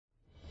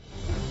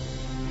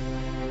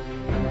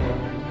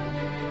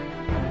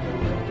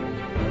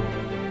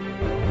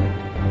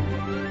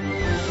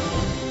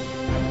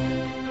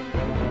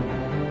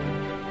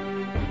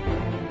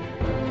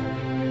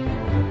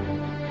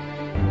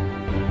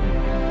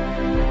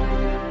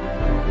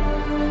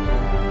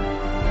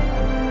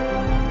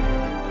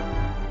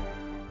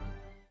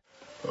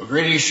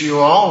Greetings to you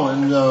all,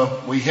 and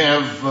we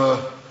have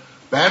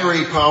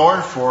battery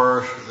power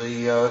for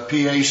the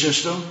PA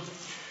system,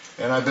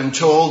 and I've been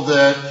told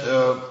that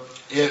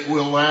it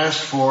will last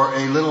for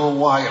a little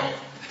while.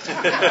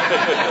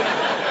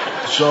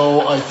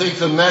 So I think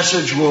the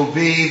message will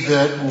be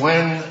that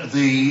when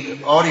the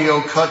audio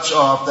cuts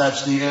off,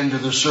 that's the end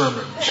of the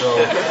sermon.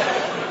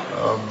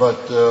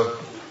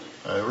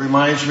 It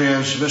reminds me,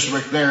 as Mr.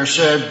 McNair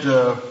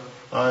said,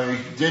 I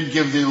did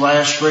give the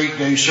last Great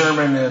Day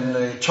sermon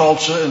in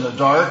Tulsa in the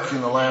dark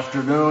in the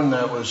afternoon.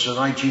 That was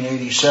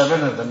 1987,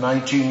 and then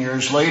 19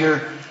 years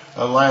later,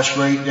 last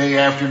Great Day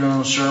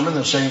afternoon sermon,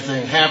 the same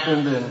thing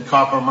happened in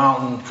Copper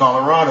Mountain,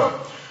 Colorado.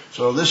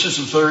 So this is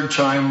the third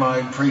time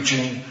I'm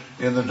preaching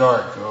in the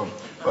dark,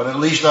 but at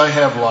least I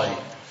have light.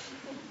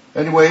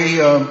 Anyway,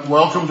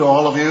 welcome to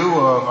all of you,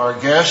 our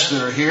guests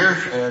that are here,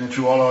 and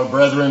to all our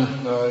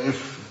brethren,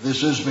 if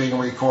this is being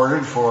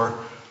recorded for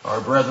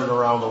our brethren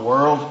around the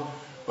world.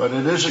 But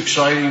it is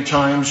exciting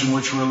times in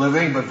which we're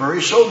living, but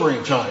very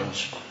sobering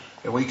times.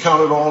 And we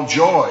count it all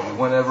joy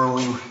whenever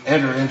we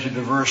enter into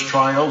diverse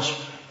trials,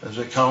 as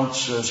it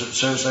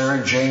says there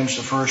in James,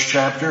 the first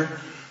chapter,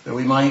 that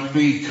we might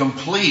be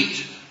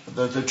complete,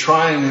 that the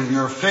trying of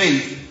your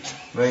faith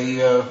may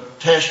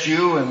test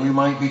you and you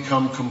might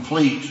become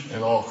complete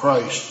in all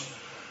Christ.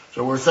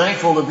 So we're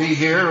thankful to be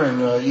here,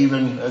 and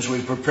even as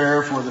we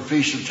prepare for the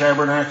Feast of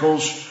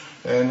Tabernacles,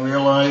 and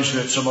realize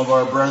that some of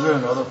our brethren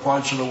in other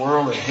parts of the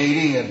world, in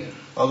Haiti and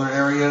other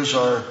areas,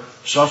 are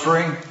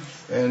suffering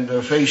and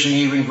facing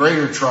even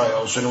greater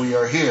trials than we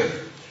are here.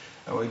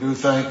 And we do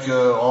thank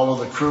all of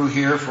the crew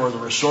here for the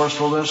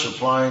resourcefulness,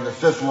 applying the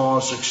fifth law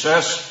of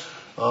success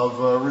of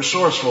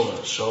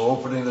resourcefulness. So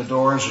opening the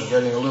doors and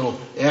getting a little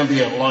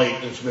ambient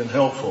light has been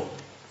helpful.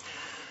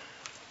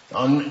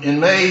 In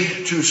May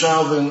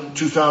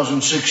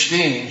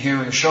 2016,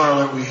 here in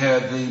Charlotte, we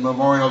had the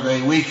Memorial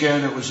Day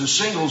weekend. It was a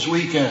singles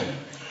weekend.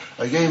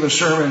 I gave a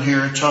sermon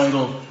here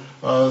titled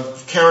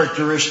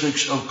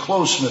Characteristics of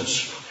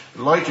Closeness.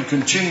 I'd like to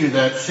continue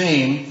that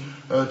theme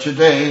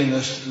today. And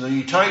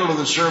the title of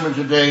the sermon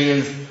today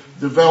is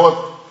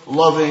Develop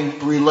Loving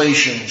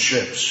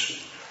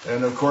Relationships.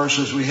 And of course,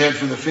 as we head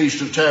for the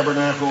Feast of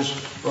Tabernacles,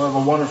 we'll have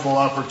a wonderful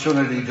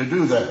opportunity to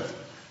do that.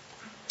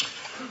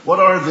 What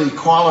are the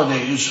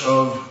qualities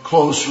of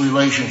close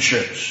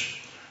relationships?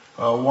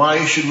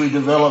 Why should we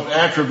develop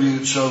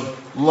attributes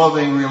of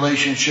loving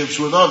relationships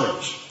with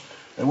others?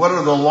 And what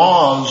are the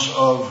laws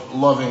of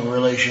loving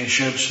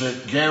relationships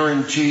that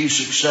guarantee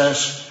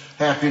success,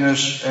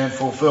 happiness, and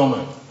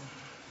fulfillment?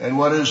 And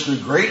what is the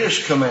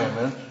greatest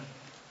commandment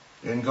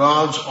in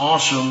God's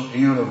awesome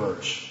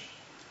universe?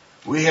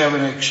 We have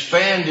an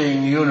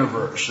expanding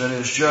universe that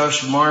is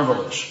just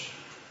marvelous.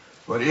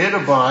 But it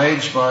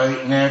abides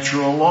by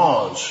natural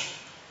laws.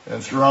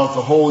 And throughout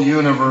the whole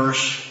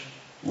universe,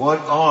 what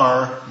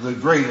are the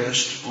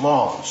greatest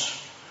laws?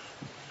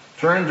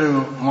 Turn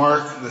to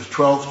Mark, the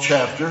 12th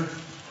chapter.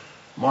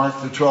 Mark,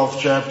 the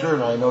 12th chapter,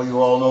 and I know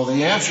you all know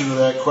the answer to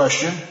that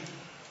question.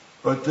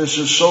 But this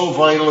is so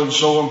vital and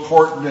so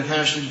important, it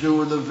has to do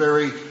with the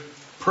very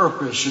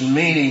purpose and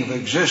meaning of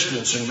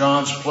existence and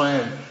God's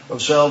plan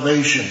of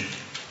salvation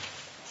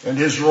and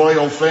His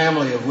royal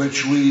family, of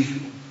which we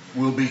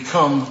will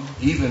become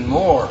even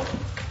more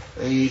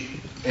an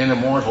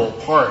immortal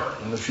part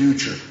in the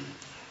future.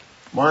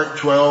 Mark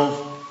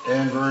 12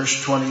 and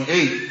verse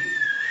 28.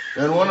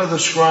 Then one of the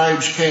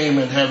scribes came,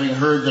 and having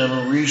heard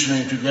them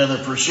reasoning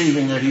together,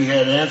 perceiving that he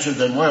had answered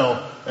them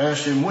well,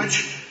 asked him,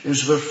 which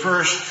is the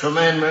first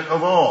commandment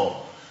of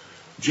all?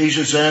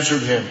 Jesus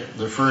answered him,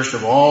 the first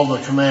of all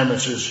the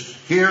commandments is,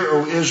 Hear,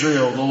 O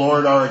Israel, the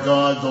Lord our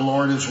God, the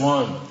Lord is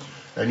one.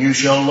 And you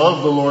shall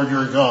love the Lord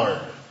your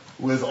God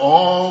with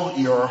all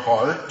your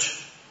heart,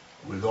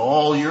 with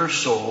all your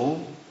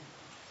soul,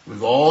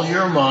 with all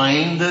your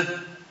mind,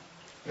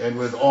 and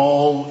with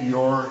all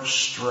your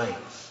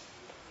strength.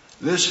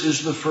 This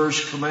is the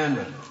first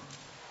commandment.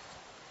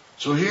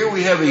 So here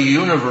we have a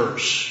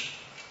universe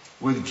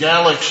with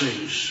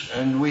galaxies,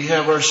 and we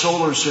have our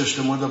solar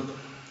system with the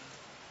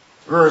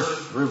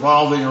Earth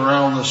revolving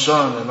around the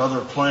sun and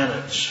other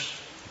planets.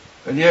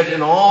 And yet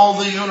in all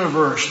the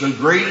universe, the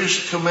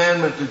greatest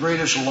commandment, the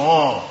greatest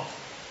law,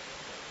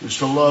 is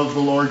to love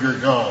the Lord your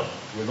God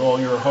with all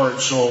your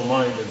heart, soul,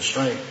 mind, and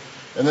strength.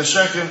 And the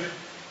second,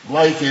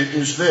 like it,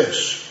 is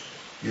this.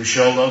 You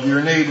shall love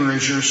your neighbor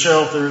as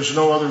yourself. There is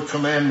no other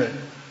commandment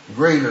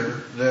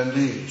greater than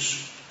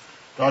these.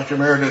 Dr.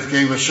 Meredith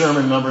gave a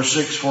sermon, number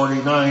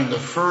 649, the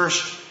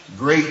first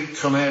great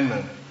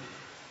commandment.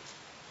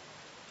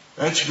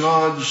 That's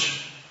God's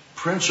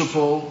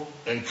principle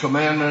and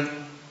commandment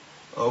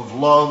of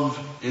love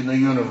in the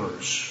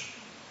universe.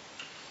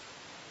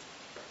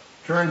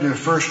 Turn to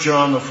 1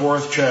 John, the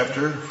 4th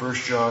chapter, 1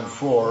 John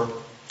 4.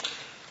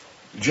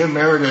 Jim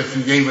Meredith,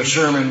 who gave a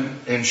sermon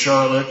in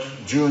Charlotte,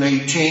 June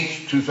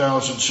 18th,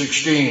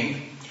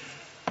 2016.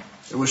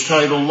 It was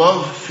titled,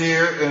 Love,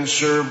 Fear, and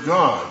Serve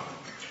God.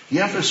 He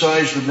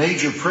emphasized the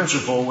major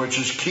principle which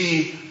is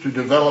key to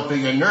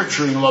developing and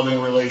nurturing loving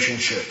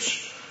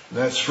relationships. And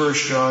that's 1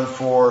 John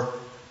 4,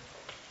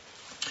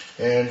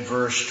 and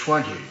verse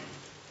 20.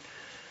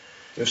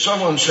 If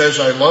someone says,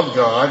 I love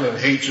God, and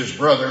hates his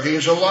brother, he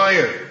is a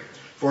liar.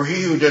 For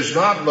he who does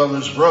not love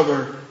his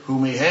brother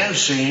whom he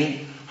has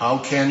seen, how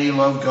can he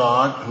love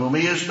God whom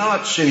he has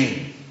not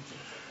seen?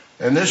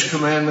 And this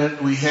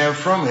commandment we have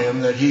from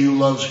him, that he who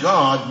loves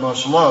God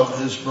must love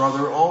his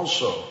brother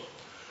also.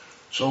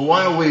 So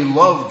while we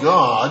love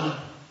God,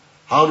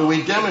 how do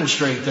we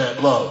demonstrate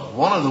that love?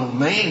 One of the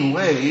main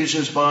ways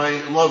is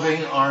by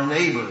loving our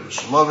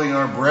neighbors, loving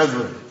our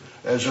brethren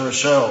as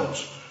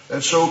ourselves.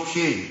 That's so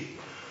key.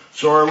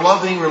 So our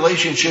loving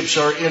relationships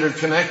are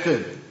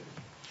interconnected.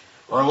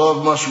 Our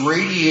love must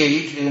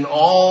radiate in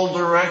all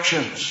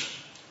directions.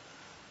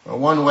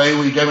 One way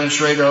we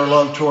demonstrate our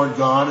love toward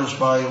God is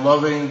by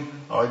loving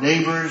our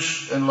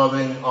neighbors and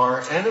loving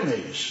our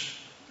enemies,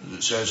 as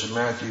it says in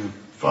Matthew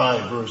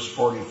 5, verse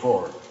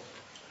 44.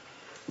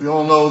 We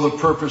all know the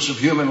purpose of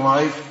human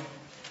life.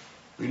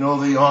 We know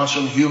the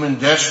awesome human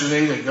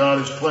destiny that God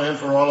has planned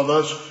for all of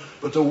us,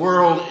 but the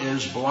world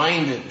is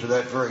blinded to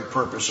that very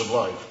purpose of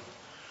life.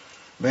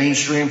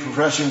 Mainstream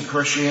professing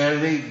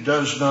Christianity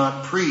does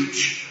not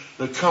preach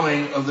the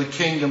coming of the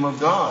kingdom of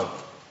God.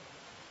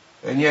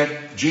 And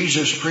yet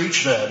Jesus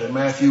preached that in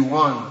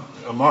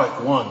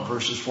Mark 1,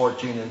 verses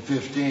 14 and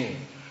 15.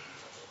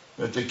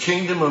 That the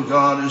kingdom of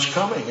God is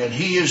coming, and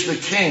he is the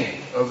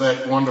king of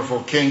that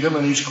wonderful kingdom,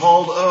 and he's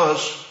called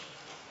us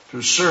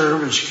to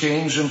serve as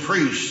kings and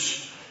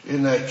priests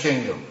in that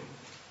kingdom.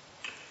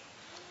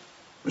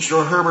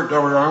 Mr. Herbert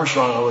W.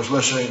 Armstrong, I was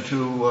listening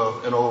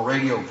to an old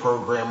radio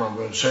program,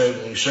 and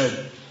he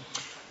said,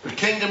 the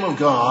kingdom of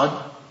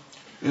God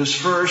is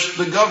first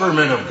the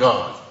government of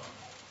God.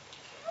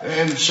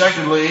 And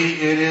secondly,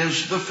 it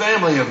is the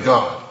family of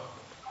God.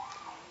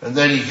 And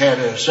then he had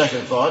a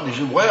second thought, and he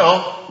said,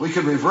 well, we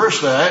could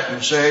reverse that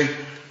and say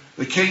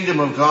the kingdom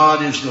of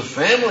God is the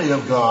family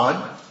of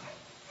God,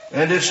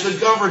 and it's the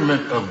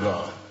government of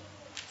God.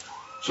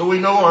 So we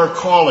know our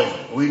calling,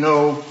 we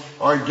know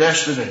our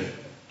destiny,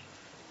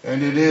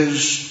 and it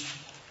is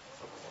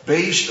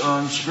based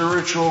on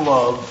spiritual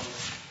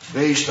love,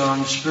 based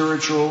on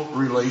spiritual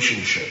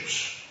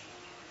relationships.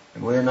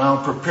 And we are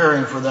now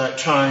preparing for that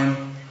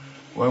time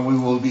when we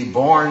will be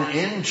born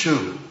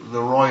into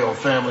the royal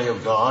family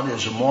of God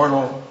as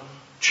immortal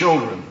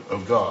children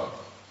of God.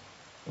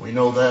 We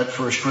know that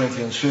 1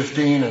 Corinthians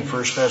 15 and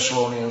 1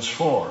 Thessalonians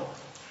 4.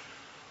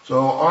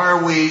 So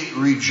are we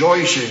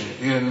rejoicing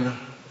in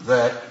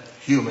that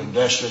human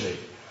destiny?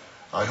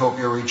 I hope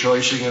you're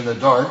rejoicing in the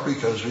dark,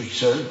 because we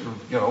said,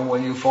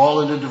 when you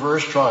fall into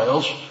diverse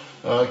trials,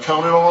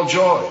 count it all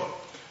joy.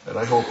 And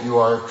I hope you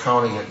are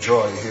counting it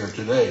joy here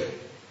today.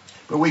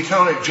 But we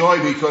count it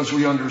joy because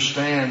we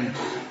understand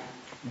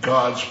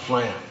God's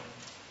plan.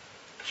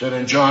 It said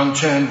in John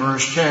 10,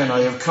 verse 10,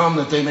 I have come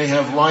that they may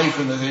have life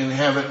and that they may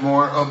have it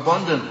more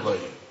abundantly.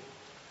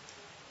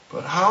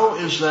 But how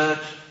is that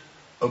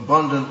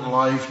abundant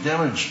life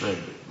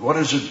demonstrated? What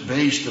is it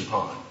based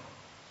upon?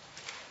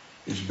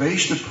 It's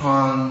based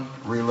upon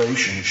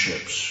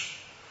relationships.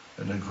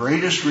 And the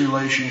greatest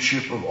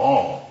relationship of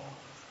all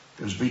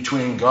is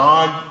between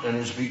God and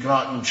his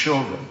begotten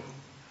children,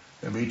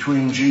 and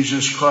between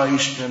Jesus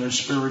Christ and his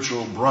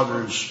spiritual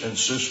brothers and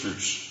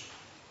sisters.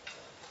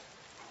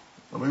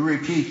 Let me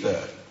repeat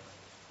that.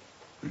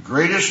 The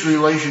greatest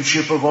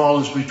relationship of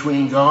all is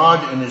between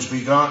God and his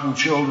begotten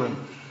children,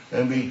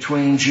 and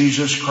between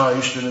Jesus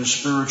Christ and his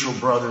spiritual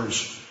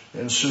brothers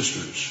and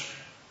sisters.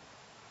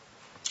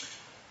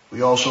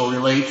 We also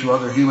relate to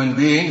other human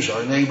beings,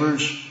 our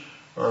neighbors,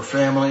 our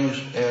families,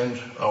 and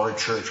our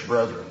church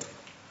brethren.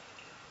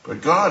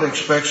 But God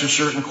expects a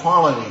certain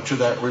quality to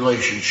that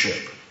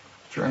relationship.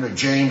 Turn to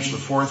James, the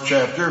 4th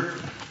chapter.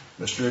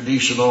 Mr.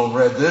 DeSimone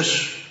read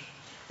this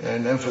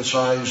and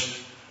emphasized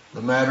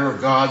the matter of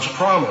God's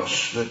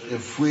promise, that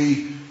if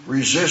we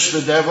resist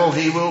the devil,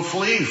 he will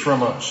flee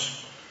from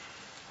us.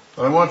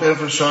 But I want to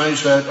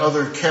emphasize that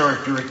other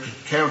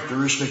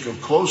characteristic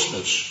of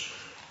closeness.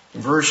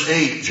 In verse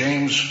 8,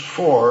 James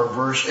 4,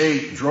 verse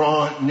 8,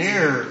 draw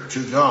near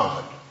to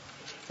God,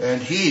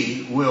 and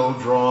he will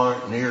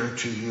draw near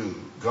to you.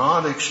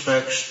 God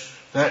expects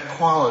that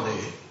quality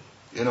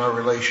in our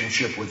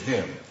relationship with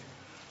him.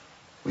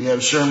 We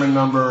have sermon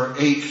number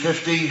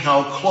 850,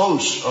 How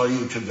Close Are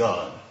You to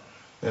God?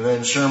 And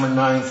then sermon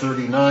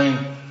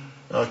 939,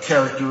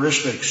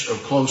 Characteristics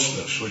of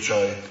Closeness, which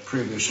I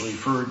previously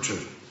referred to.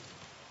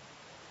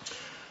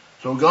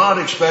 So God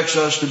expects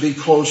us to be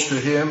close to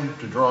him,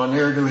 to draw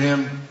near to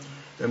him,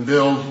 and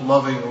build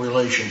loving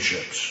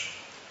relationships.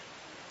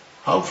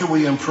 How can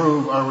we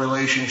improve our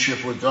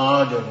relationship with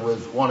God and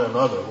with one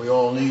another? We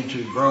all need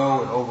to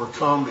grow and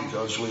overcome,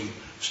 because we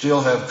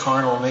still have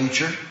carnal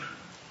nature,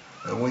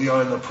 and we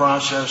are in the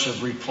process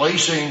of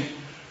replacing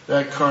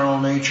that carnal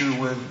nature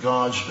with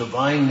God's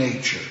divine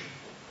nature.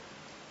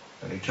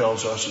 And he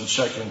tells us in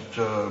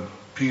 2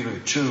 Peter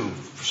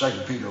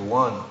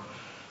 1,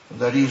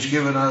 that he's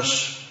given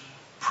us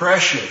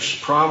precious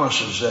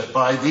promises, that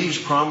by these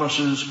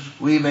promises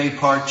we may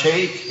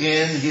partake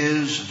in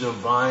his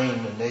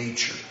divine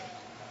nature.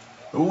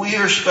 We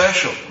are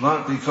special,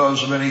 not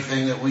because of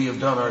anything that we have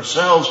done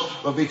ourselves,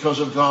 but because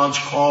of God's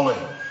calling,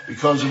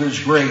 because of His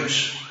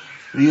grace.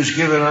 He has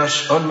given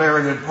us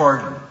unmerited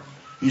pardon.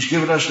 He's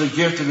given us the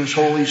gift of His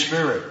Holy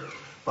Spirit,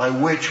 by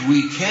which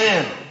we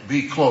can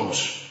be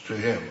close to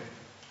Him.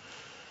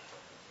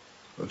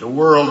 But the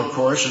world, of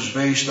course, is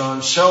based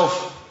on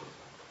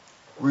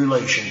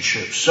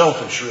relationships,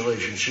 selfish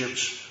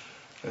relationships,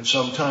 and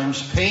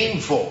sometimes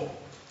painful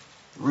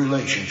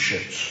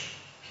relationships.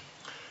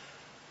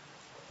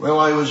 Well,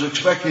 I was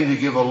expecting to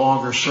give a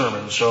longer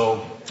sermon,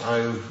 so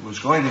I was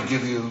going to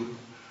give you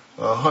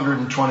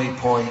 120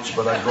 points,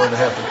 but I'm going to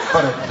have to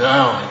cut it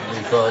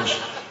down because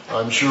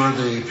I'm sure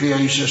the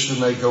PA system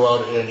may go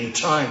out at any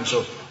time.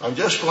 So I'm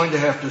just going to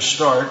have to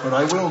start, but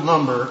I will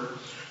number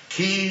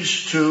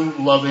keys to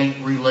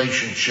loving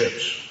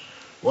relationships.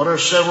 What are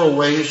several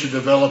ways to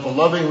develop a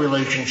loving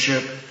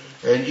relationship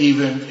and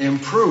even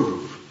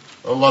improve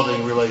a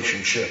loving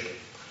relationship?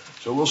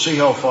 So we'll see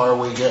how far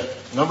we get.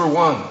 Number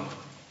one,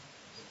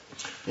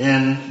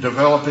 in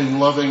developing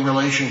loving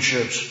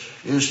relationships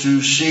is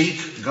to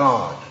seek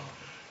God.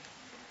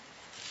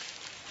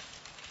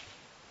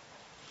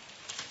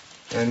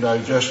 And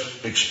I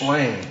just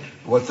explained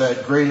what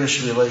that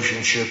greatest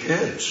relationship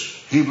is.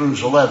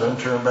 Hebrews 11,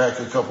 turn back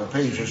a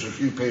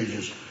few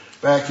pages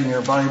back in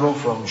your Bible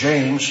from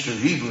James to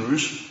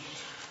Hebrews.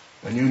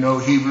 And you know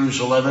Hebrews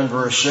 11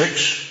 verse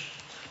 6.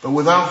 But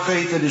without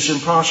faith it is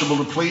impossible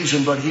to please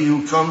Him, but he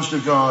who comes to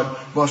God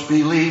must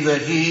believe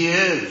that He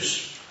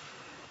is,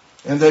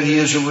 and that He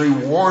is a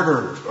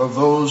rewarder of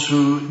those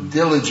who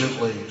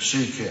diligently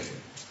seek Him.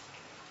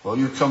 Well,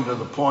 you come to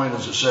the point,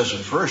 as it says in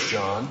 1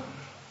 John,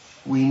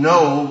 we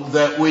know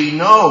that we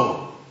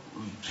know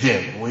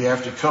Him. We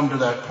have to come to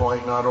that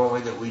point, not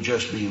only that we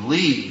just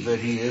believe that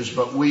He is,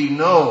 but we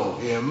know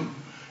Him,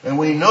 and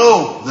we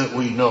know that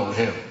we know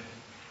Him.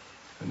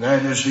 And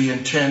that is the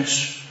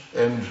intense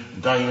and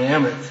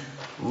dynamic,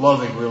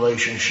 loving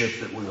relationship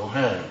that we'll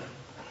have.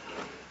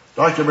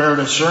 Dr.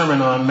 Meredith's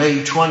sermon on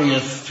May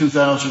 20th,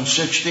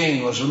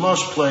 2016 was a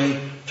must-play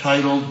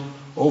titled,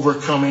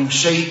 Overcoming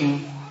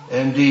Satan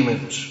and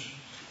Demons.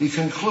 He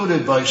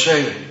concluded by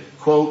saying,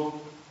 quote,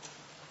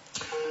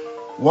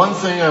 "One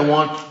thing I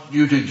want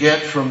you to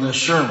get from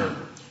this sermon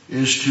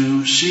is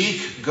to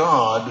seek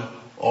God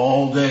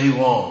all day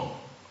long.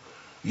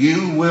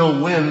 You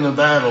will win the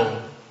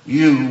battle.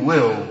 You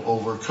will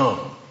overcome."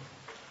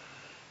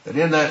 And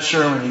in that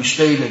sermon he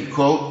stated,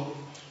 quote,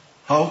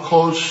 "How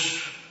close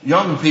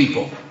young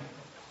people,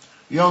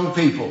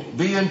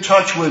 be in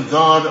touch with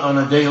God on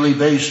a daily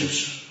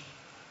basis."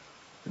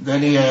 And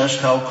then he asked,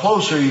 how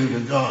close are you to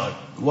God?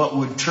 What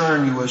would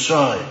turn you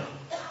aside?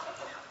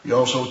 He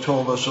also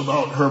told us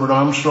about Herbert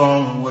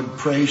Armstrong, who would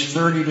pray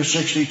 30 to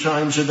 60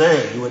 times a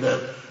day. He would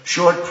have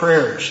short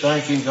prayers,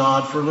 thanking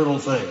God for little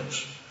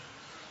things.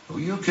 Well,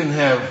 you can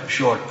have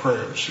short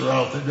prayers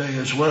throughout the day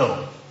as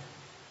well.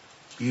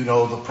 You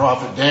know, the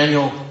prophet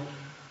Daniel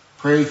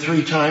prayed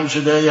 3 times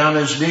a day on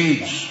his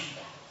knees,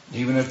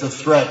 even at the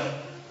threat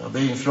of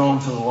being thrown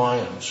to the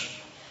lions.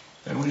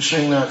 And we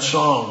sing that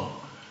song,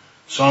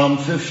 Psalm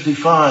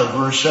 55,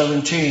 verse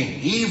 17,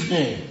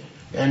 "Evening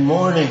and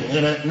morning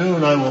and at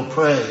noon I will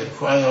pray and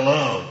cry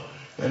aloud,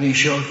 and He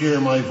shall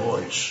hear my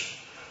voice."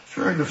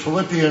 Turn to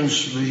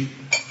Philippians, the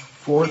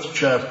 4th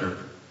chapter.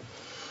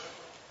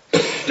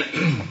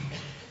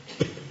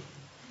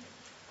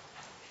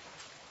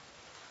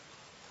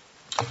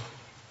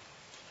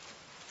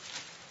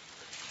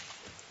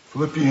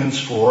 Philippians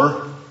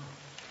 4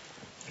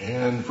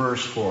 and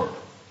verse 4.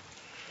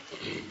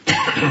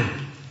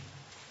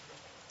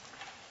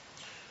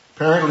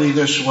 Apparently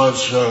this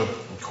was,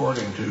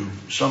 according to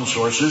some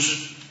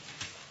sources,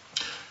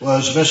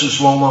 was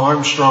Mrs. Loma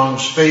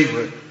Armstrong's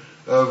favorite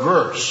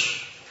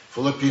verse.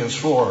 Philippians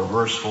 4,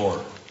 verse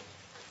 4.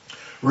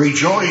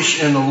 "Rejoice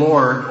in the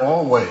Lord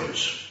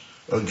always.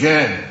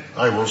 Again,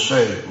 I will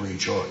say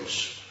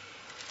rejoice."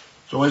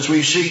 So as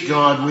we seek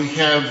God, we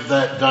have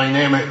that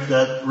dynamic,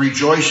 that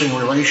rejoicing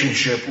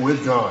relationship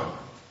with God.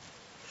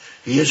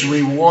 He is a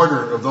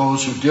rewarder of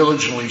those who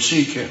diligently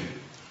seek Him.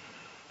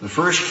 The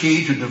first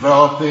key to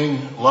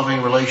developing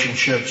loving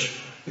relationships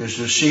is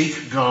to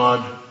seek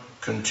God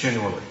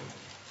continually.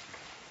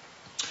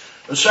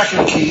 The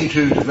second key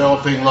to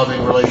developing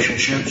loving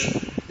relationships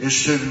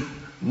is to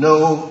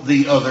know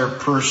the other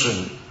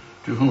person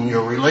to whom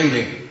you're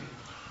relating.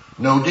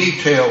 Know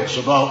details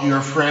about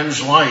your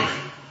friend's life.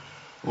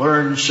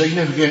 Learn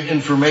significant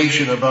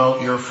information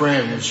about your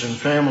friends and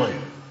family.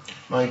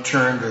 Might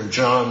turn to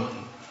John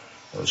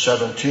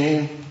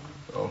 17.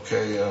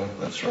 Okay,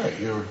 that's right.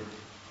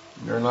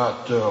 You're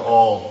not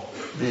all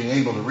being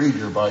able to read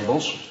your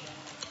Bibles.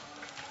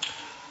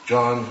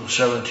 John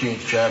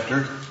 17th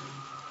chapter.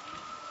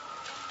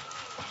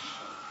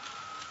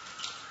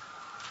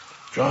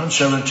 John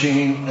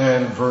 17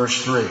 and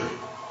verse 3.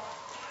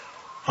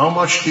 How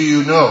much do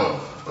you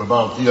know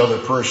about the other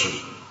person?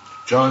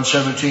 John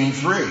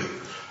 17:3.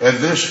 And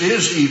this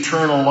is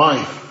eternal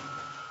life,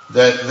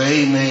 that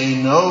they may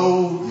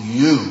know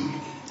you,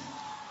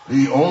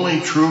 the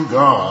only true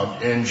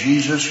God, and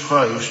Jesus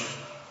Christ,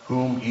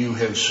 whom you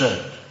have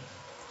sent.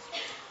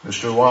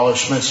 Mr.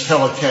 Wallace Smith's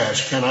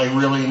telecast, Can I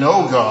Really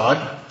Know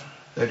God?,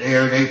 that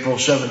aired April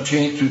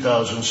 17,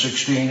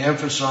 2016,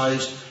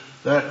 emphasized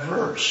that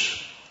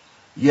verse.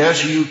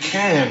 Yes, you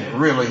can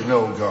really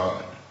know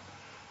God.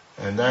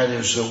 And that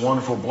is the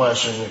wonderful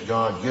blessing that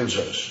God gives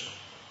us.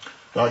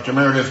 Dr.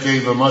 Meredith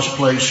gave a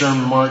must-play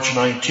sermon March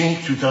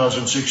 19,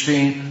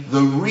 2016,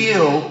 The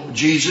Real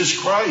Jesus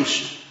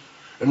Christ.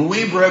 And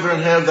we,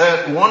 brethren, have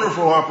that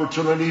wonderful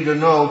opportunity to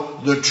know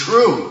the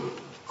true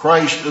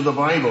Christ of the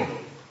Bible.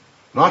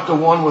 Not the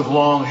one with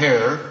long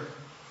hair,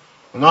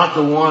 not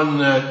the one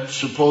that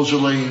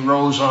supposedly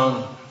rose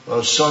on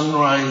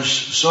Sunrise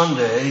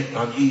Sunday,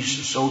 on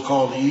Easter,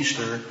 so-called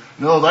Easter.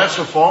 No, that's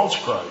a false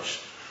Christ.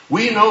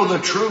 We know the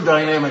true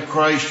dynamic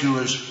Christ who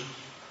is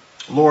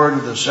Lord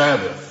of the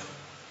Sabbath,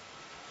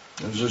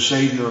 is the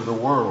Savior of the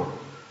world,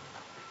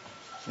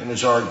 and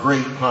is our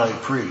great high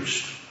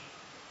priest.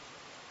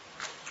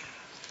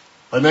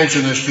 I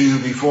mentioned this to you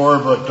before,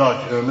 but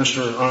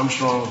Mr.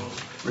 Armstrong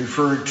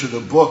referred to the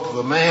book,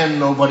 The Man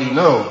Nobody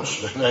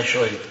Knows, and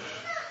actually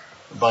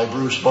by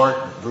Bruce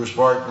Barton. Bruce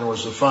Barton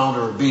was the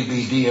founder of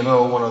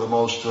BBD&O, one of the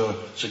most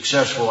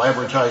successful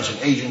advertising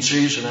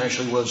agencies, and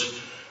actually was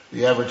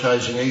the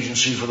advertising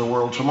agency for the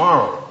World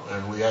Tomorrow.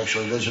 And we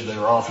actually visited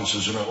their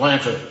offices in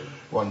Atlanta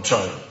one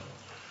time.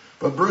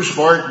 But Bruce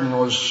Barton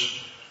was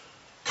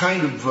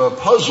kind of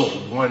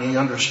puzzled when he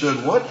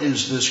understood, what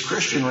is this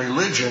Christian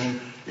religion?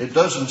 It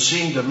doesn't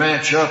seem to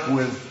match up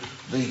with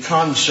the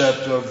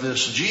concept of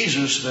this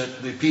Jesus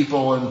that the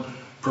people in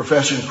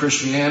professing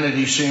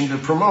Christianity seem to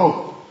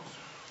promote.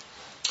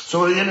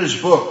 So in his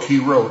book he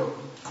wrote,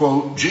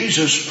 quote,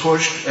 Jesus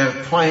pushed a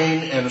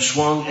plane and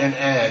swung an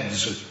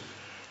adze.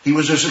 He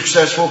was a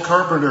successful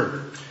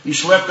carpenter. He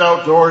slept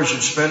outdoors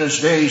and spent his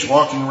days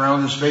walking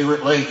around his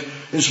favorite lake.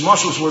 His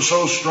muscles were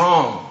so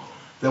strong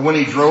that when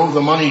he drove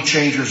the money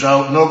changers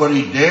out,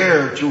 nobody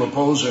dared to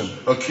oppose him.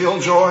 A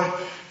killjoy,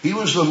 he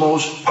was the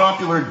most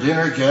popular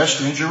dinner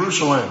guest in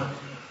Jerusalem.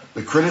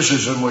 The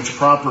criticism which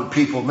proper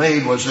people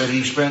made was that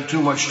he spent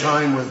too much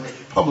time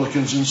with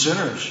publicans and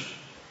sinners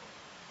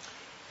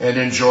and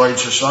enjoyed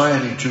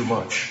society too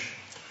much.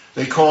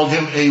 They called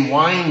him a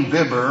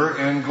wine-bibber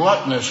and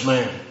gluttonous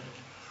man.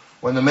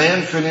 When the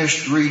man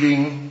finished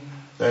reading,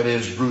 that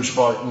is Bruce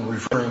Barton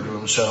referring to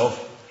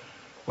himself,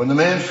 when the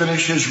man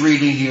finished his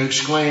reading, he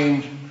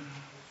exclaimed,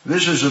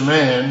 this is a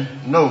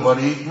man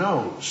nobody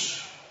knows.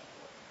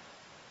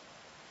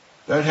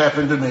 That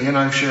happened to me, and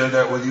I've shared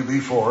that with you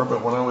before,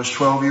 but when I was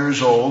 12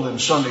 years old in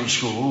Sunday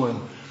school,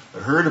 and I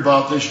heard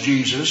about this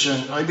Jesus,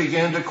 and I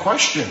began to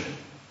question,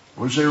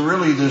 was there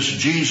really this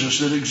Jesus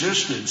that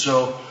existed?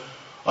 So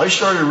I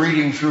started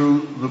reading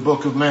through the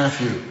book of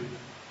Matthew.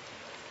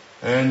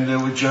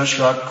 And we just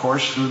got, of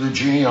course, through the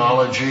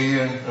genealogy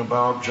and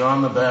about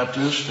John the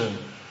Baptist. And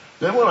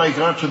then when I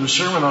got to the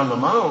Sermon on the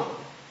Mount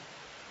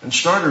and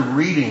started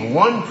reading,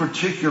 one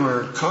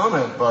particular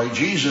comment by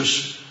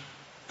Jesus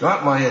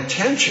got my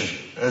attention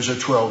as a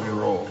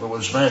 12-year-old. It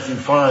was Matthew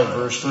 5,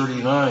 verse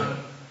 39.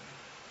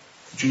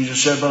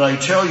 Jesus said, but I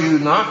tell you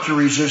not to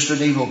resist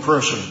an evil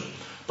person,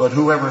 but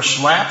whoever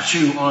slaps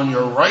you on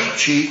your right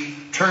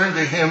cheek, turn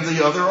to him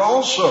the other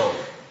also.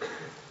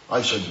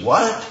 I said,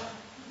 what?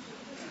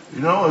 You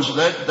know,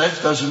 that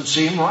doesn't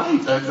seem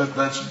right.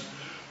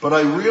 But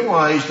I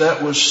realized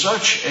that was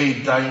such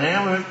a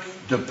dynamic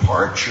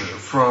departure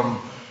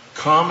from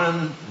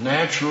common,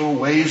 natural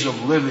ways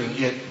of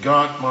living. It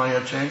got my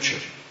attention.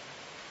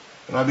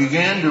 And I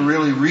began to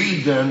really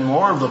read then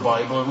more of the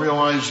Bible and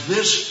realize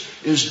this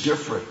is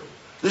different.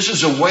 This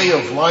is a way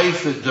of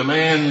life that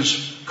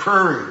demands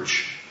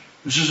courage.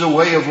 This is a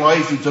way of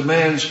life that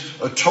demands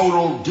a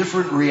total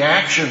different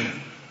reaction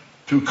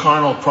to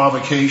carnal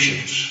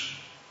provocations.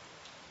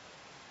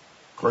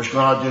 Of course,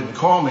 God didn't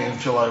call me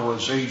until I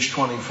was age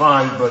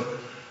 25, but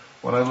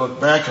when I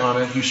look back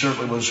on it, He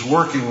certainly was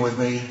working with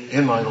me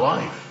in my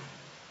life.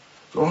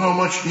 So how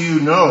much do you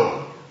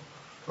know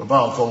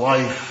about the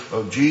life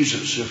of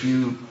Jesus? If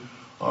you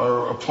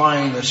are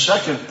applying the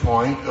second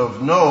point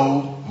of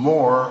know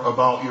more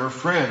about your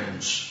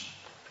friends,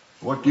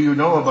 what do you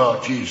know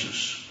about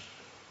Jesus?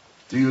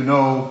 Do you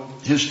know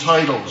His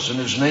titles and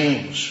His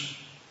names?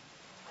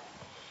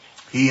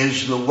 He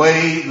is the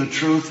way, the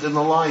truth, and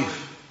the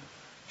life.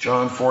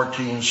 John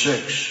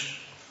 14:6.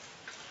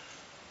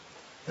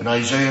 In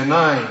Isaiah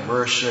 9,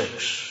 verse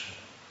 6.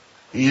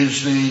 He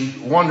is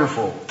the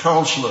wonderful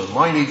Counselor,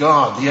 mighty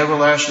God, the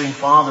everlasting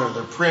Father,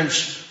 the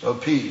Prince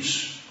of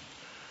Peace.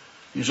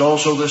 He's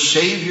also the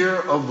Savior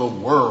of the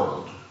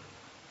world.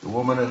 The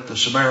woman at the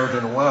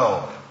Samaritan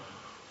well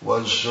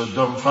was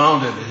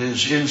dumbfounded at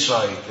His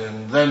insight.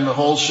 And then the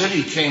whole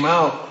city came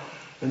out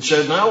and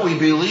said, now we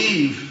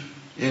believe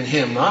in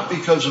Him, not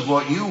because of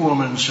what you,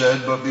 woman,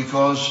 said, but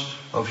because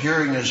of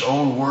hearing His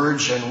own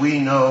words, and we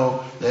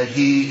know that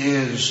He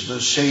is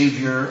the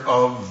Savior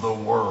of the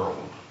world.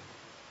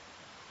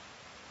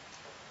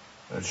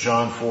 That's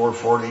John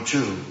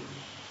 4:42.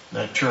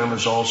 That term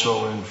is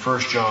also in 1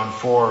 John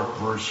 4,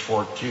 verse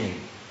 14.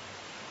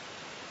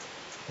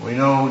 We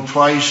know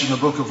twice in the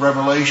book of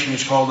Revelation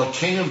he's called the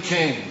King of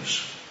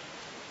Kings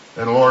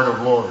and Lord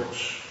of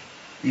Lords.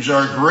 He's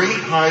our great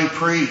high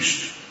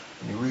priest.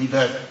 And you read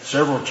that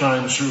several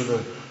times through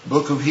the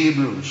book of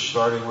Hebrews,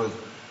 starting with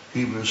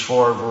Hebrews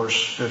 4,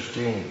 verse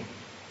 15.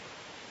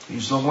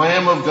 He's the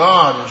Lamb of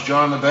God, as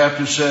John the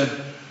Baptist said,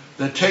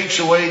 that takes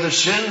away the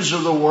sins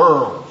of the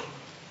world.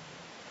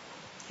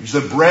 He's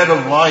the bread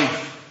of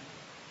life.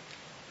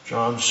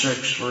 John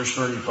 6, verse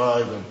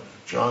 35 and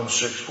John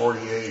 6,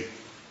 48.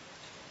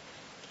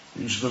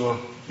 He's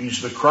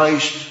the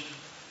Christ.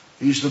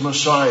 He's the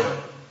Messiah.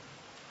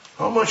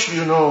 How much do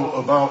you know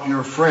about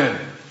your friend?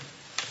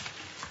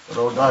 I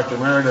know Dr.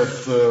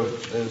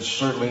 Meredith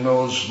certainly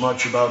knows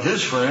much about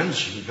his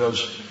friends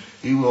because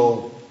he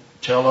will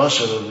tell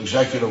us at an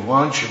executive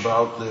lunch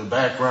about the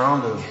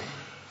background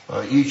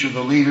of each of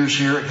the leaders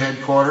here at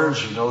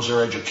headquarters. He knows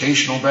their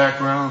educational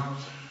background.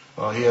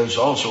 He has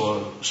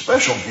also a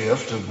special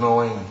gift of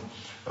knowing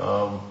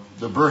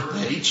the birth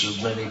dates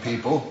of many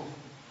people.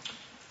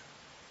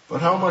 But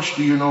how much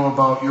do you know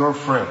about your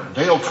friend?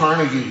 Dale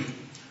Carnegie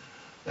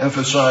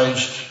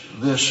emphasized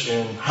this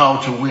in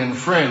How to Win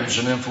Friends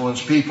and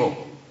Influence People.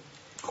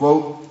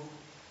 Quote,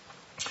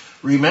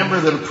 remember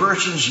that a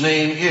person's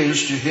name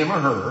is, to him or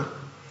her,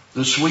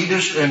 the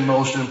sweetest and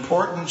most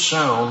important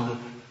sound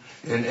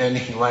in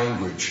any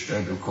language,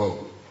 end of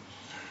quote.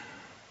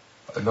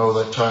 I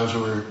know that times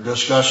we were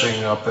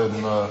discussing up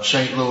in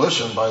St.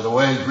 Louis, and by the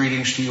way,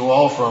 greetings to you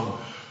all from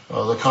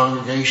the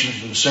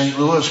congregations in St.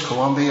 Louis,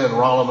 Columbia, and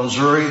Rolla,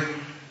 Missouri,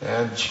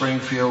 and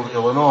Springfield,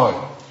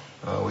 Illinois.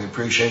 We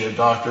appreciated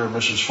Dr. and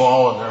Mrs.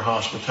 Fall and their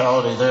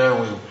hospitality there.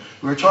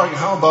 We were talking,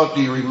 how about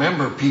do you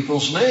remember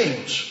people's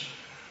names?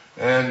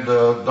 And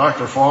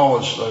Dr. Fall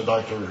was,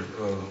 Dr.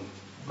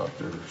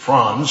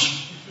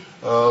 Franz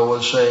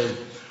was saying,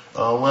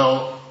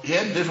 well, he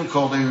had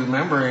difficulty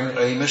remembering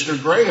a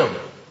Mr. Graham.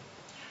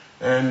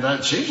 And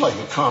that seems like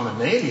a common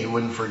name you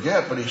wouldn't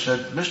forget, but he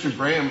said, Mr.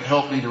 Graham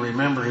helped me to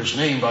remember his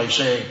name by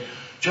saying,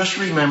 just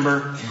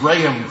remember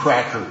Graham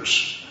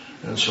crackers.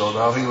 And so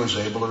now he was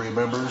able to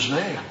remember his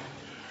name.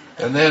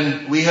 And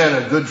then we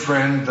had a good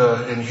friend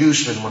in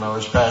Houston when I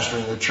was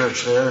pastoring the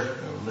church there,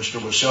 Mr.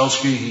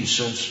 Waselski. He's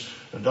since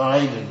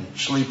died and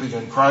sleeping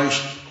in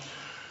Christ.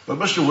 But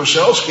Mr.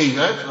 Waselski,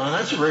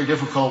 that's a very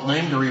difficult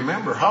name to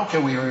remember. How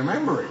can we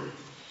remember it?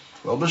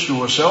 Well, Mr.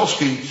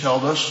 Waselski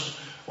told us,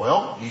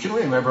 well, you can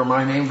remember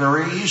my name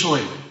very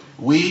easily.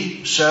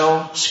 We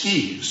sell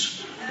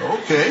skis.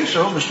 Okay,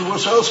 so Mr.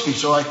 Waselski.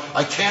 So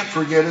I can't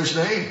forget his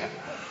name.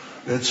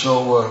 It's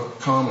so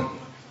common.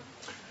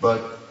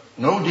 But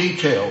no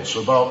details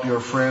about your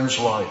friend's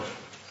life.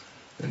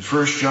 In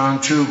 1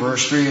 John 2,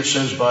 verse 3, it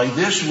says, by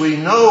this we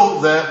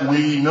know that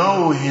we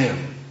know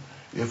him,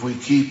 if we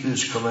keep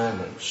his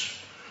commandments.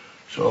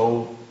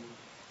 So,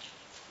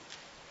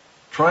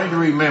 try to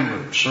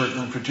remember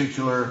certain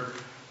particular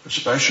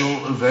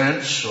special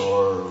events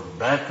or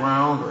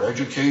background or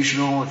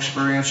educational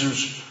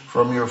experiences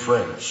from your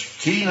friends.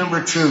 Key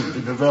number 2,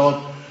 to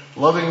develop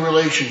loving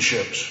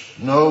relationships.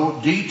 Know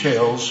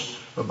details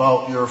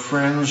about your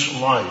friend's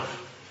life.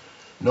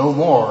 Know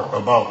more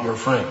about your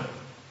friend.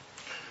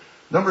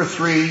 Number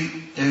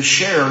 3 is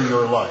share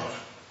your life.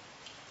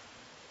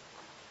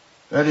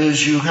 That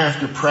is, you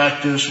have to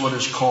practice what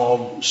is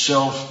called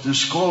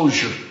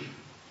self-disclosure.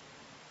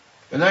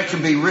 And that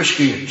can be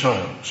risky at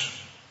times.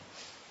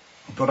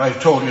 But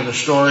I've told you the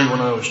story when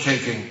I was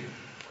taking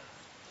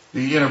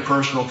the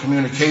interpersonal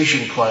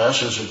communication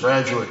class as a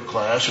graduate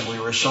class, and we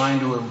were assigned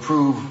to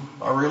improve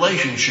our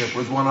relationship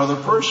with one other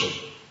person.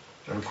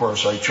 And of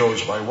course, I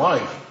chose my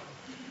wife.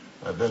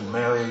 I've been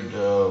married,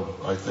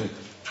 I think,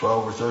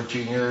 12 or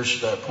 13 years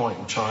at that point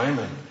in time.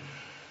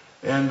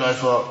 And I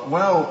thought,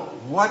 well,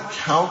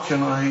 how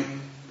can I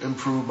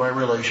improve my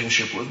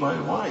relationship with my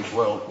wife?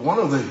 Well, one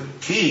of the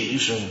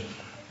keys in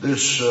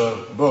this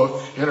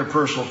book,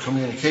 Interpersonal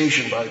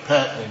Communication by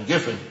Patton and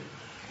Giffen,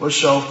 was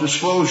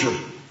self-disclosure.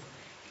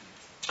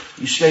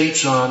 He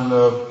states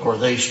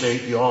they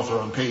state, the author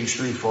on page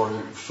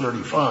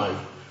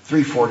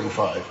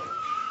 345,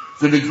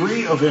 the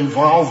degree of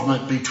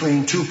involvement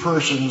between two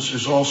persons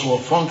is also a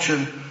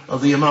function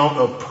of the amount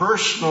of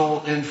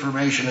personal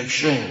information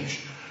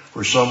exchanged.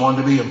 For someone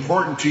to be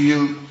important to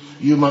you,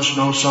 you must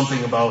know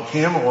something about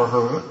him or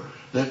her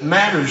that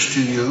matters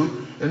to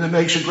you and that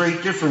makes a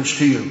great difference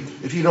to you.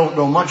 If you don't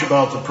know much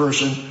about the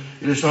person,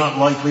 it is not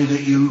likely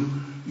that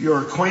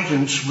your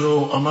acquaintance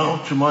will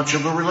amount to much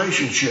of a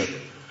relationship.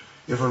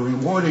 If a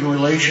rewarding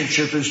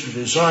relationship is to be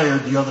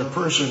desired, the other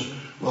person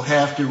will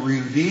have to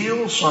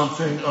reveal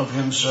something of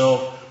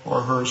himself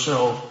or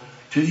herself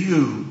to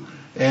you,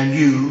 and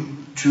you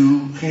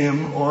to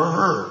him or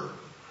her.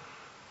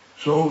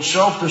 So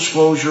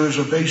self-disclosure is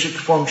a basic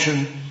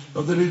function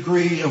of the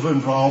degree of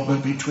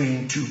involvement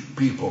between two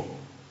people.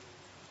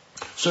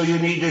 So you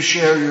need to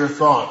share your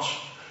thoughts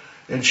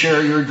and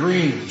share your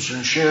dreams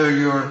and share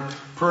your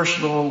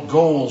personal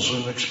goals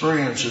and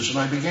experiences. And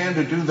I began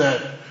to do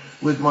that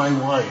with my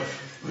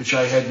wife, which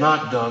I had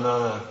not done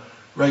on a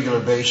regular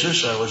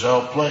basis. I was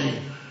out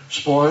playing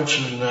sports,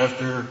 and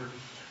after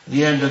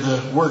The end of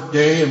the work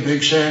day in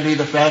Big Sandy,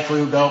 the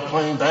faculty would be out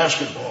playing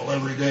basketball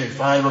every day,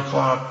 5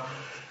 o'clock,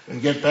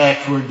 and get back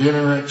for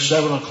dinner at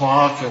 7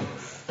 o'clock and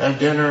have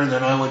dinner, and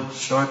then I would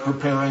start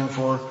preparing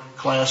for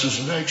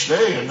classes the next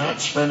day and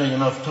not spending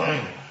enough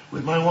time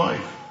with my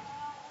wife.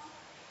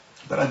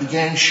 But I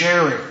began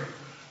sharing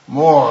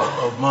more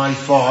of my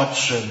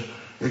thoughts and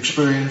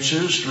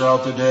experiences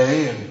throughout the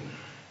day, and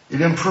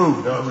it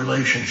improved our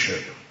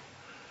relationship.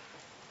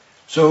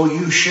 So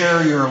you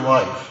share your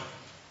life,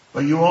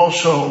 but you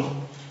also,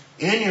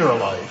 in your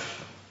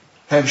life,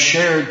 have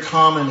shared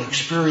common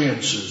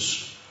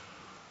experiences.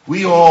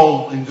 We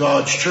all in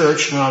God's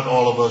church, not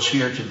all of us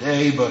here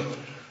today, but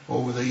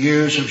over the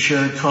years have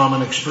shared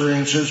common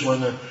experiences.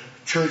 When the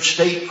church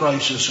state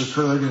crisis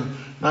occurred in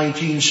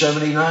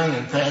 1979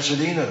 in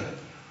Pasadena,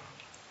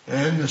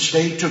 and the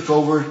state took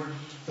over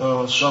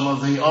some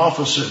of the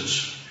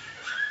offices,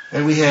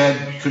 and we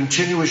had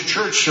continuous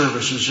church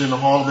services in the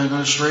Hall of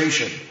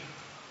Administration.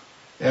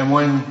 And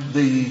when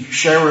the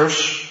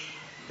sheriffs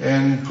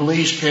and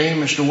police came,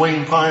 Mr.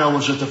 Wayne Pyle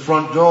was at the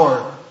front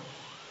door,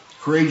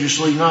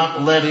 courageously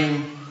not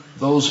letting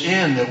those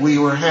in, that we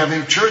were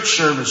having church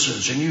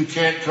services and you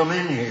can't come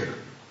in here.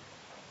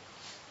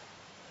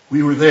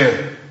 We were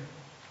there.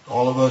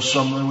 All of us,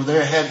 some were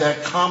there, had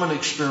that common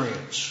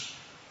experience.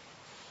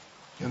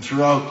 And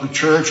throughout the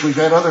church, we've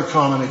had other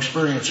common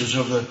experiences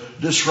of the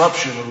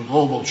disruption of the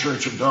global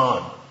Church of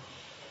God,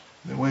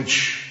 in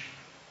which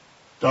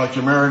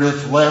Dr.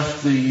 Meredith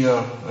left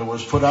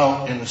was put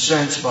out in a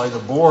sense by the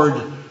board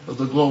of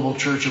the Global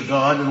Church of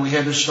God, and we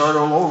had to start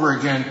all over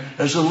again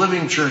as the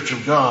Living Church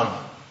of God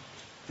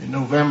in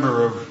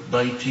November of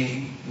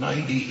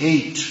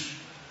 1998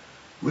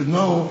 with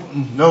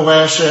no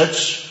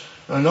assets,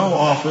 no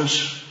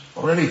office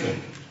or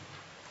anything.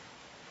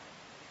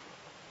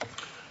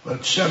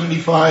 But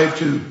 75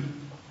 to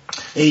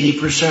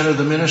 80% of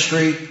the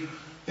ministry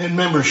and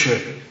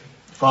membership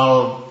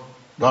followed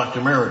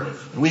Dr.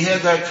 Meredith. We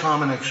had that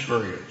common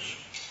experience.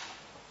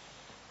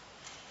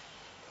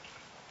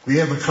 We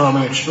have a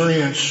common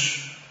experience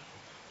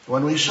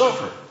when we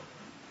suffer,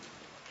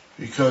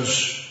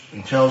 because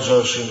he tells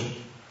us in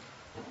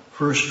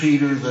 1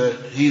 Peter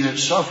that he that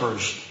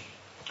suffers,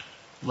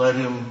 let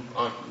him,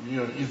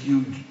 if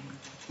you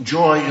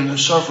joy in the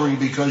suffering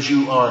because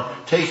you are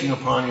taking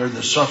upon you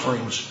the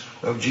sufferings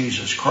of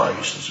Jesus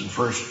Christ. It's in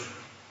 1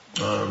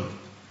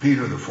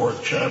 Peter, the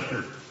 4th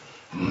chapter.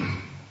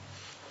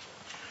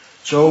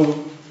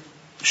 So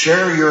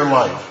share your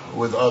life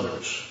with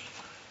others,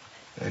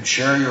 and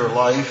share your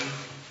life,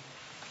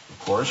 of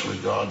course,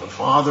 with God the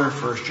Father.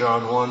 1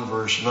 John 1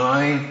 verse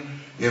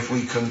 9, if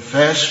we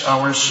confess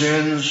our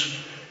sins,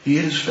 he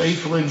is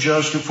faithful and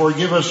just to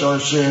forgive us our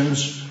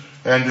sins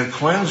and to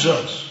cleanse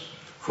us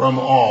from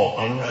all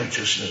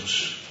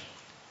unrighteousness.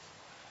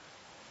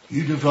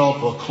 You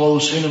develop a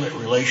close, intimate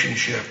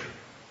relationship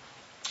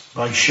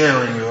by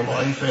sharing your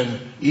life, and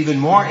even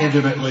more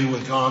intimately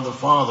with God the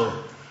Father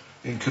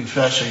in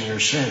confessing your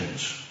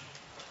sins.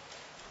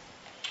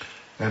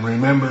 And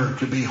remember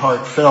to be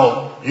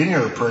heartfelt in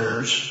your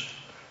prayers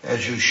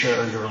as you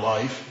share your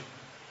life.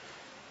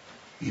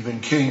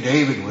 Even King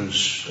David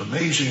was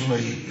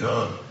amazingly,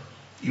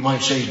 you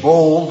might say,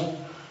 bold,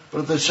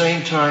 but at the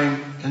same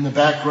time, in the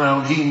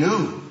background, he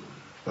knew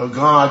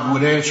God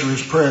would answer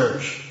his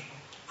prayers.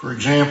 For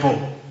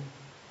example,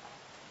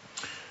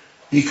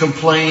 he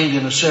complained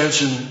in a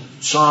sense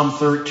in Psalm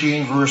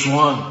 13 verse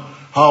 1,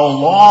 how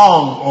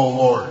long, O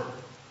Lord,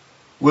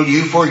 will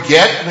you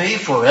forget me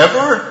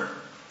forever?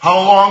 How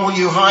long will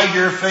you hide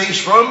your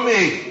face from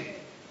me?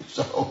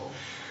 So,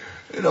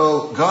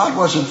 God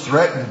wasn't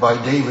threatened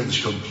by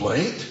David's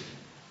complaint,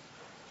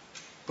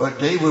 but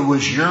David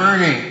was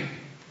yearning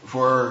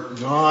for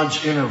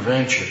God's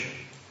intervention.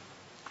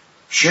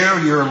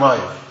 Share your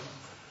life.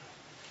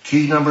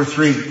 Key number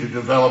 3 to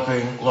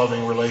developing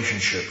loving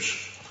relationships.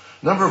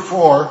 Number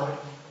 4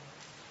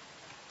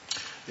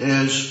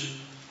 is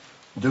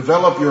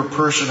develop your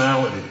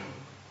personality.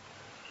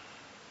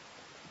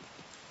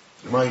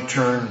 You might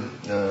turn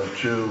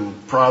to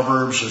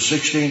Proverbs, the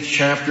 16th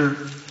chapter.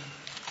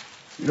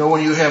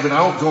 When you have an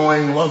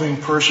outgoing, loving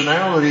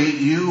personality,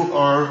 you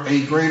are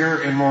a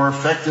greater and more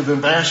effective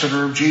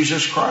ambassador of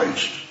Jesus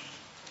Christ.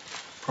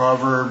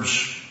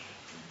 Proverbs,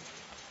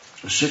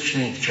 the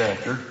 16th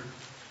chapter,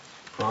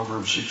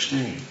 Proverbs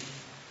 16.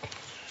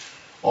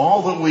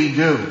 All that we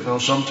do,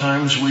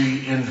 sometimes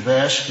we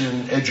invest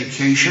in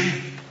education,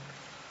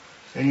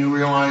 and you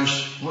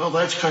realize, well,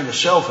 that's kind of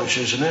selfish,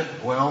 isn't it?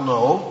 Well,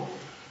 no.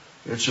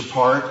 It's a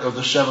part of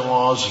the 7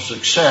 laws of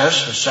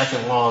success, the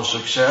second law of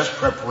success,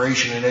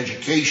 preparation and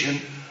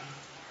education,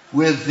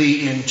 with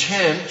the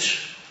intent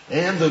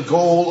and the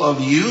goal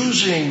of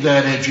using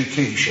that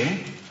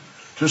education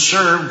to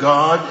serve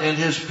God and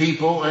his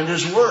people and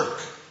his work.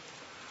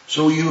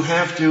 So you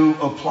have to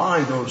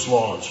apply those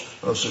laws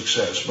of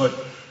success. But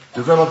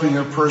developing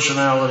your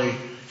personality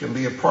can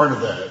be a part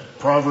of that.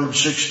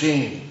 Proverbs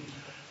 16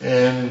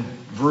 and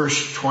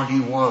verse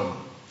 21.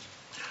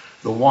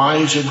 The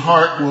wise in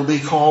heart will be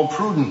called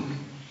prudent,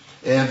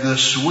 and the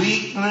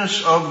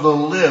sweetness of the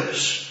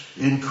lips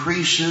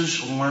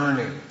increases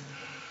learning.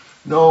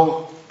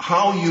 Know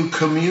how you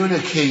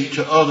communicate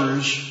to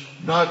others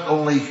not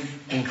only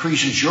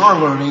increases your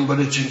learning, but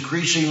it's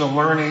increasing the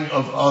learning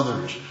of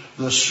others.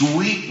 The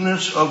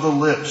sweetness of the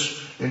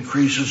lips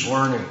increases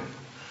learning.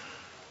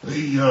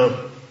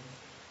 The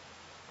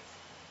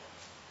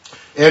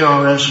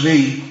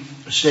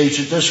NRSV states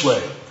it this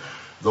way: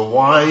 the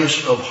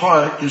wise of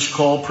heart is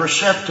called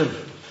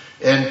perceptive,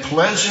 and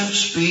pleasant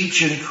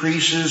speech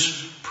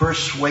increases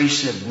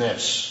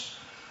persuasiveness.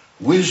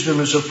 Wisdom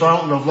is a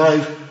fountain of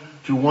life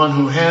to one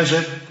who has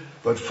it,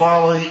 but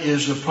folly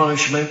is the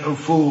punishment of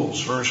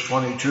fools. Verse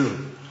 22.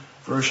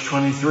 Verse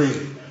 23.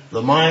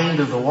 The mind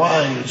of the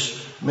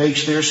wise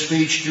makes their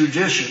speech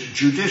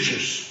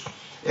judicious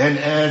and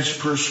adds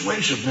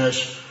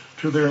persuasiveness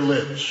to their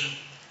lips.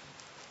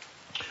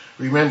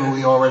 Remember,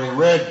 we already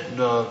read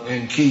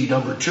in key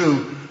number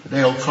 2,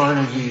 Dale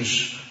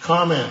Carnegie's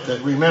comment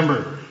that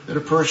remember that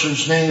a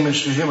person's name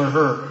is to him or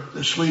her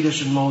the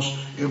sweetest and most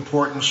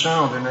important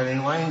sound in any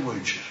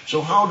language.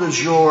 So how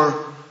does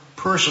your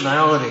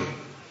personality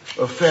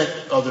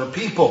affect other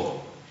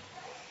people?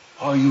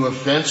 Are you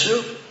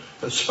offensive?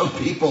 Some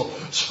people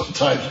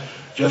sometimes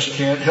just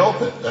can't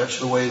help it. That's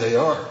the way they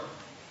are.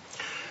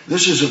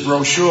 This is a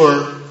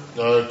brochure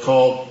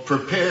called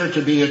Prepare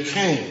to be a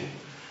King.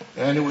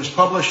 And it was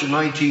published in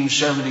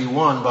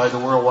 1971 by the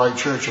Worldwide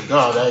Church of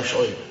God,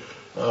 actually,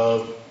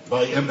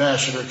 by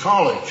Ambassador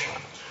College.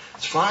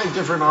 It's 5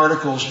 different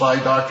articles by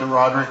Dr.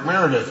 Roderick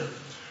Meredith.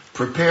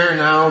 Prepare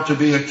now to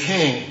be a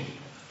king.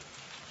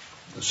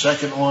 The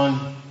second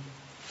one,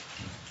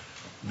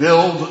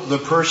 build the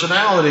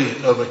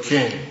personality of a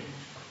king.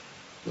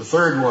 The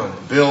third one,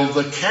 build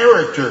the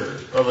character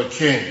of a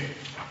king.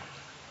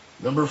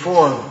 Number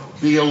 4,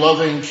 be a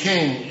loving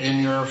king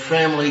in your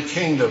family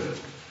kingdom.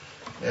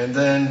 And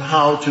then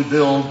how to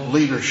build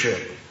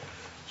leadership.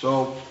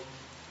 So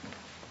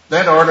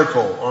that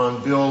article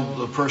on build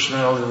the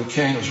personality of a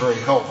king is very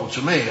helpful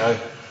to me.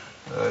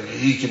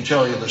 He can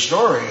tell you the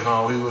story,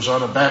 how he was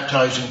on a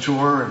baptizing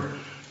tour and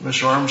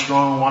Mr.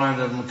 Armstrong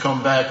wanted him to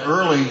come back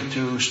early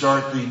to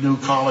start the new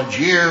college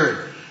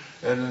year.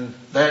 And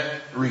that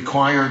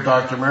required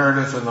Dr.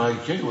 Meredith, and I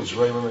think it was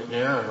Raymond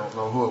McNair, I don't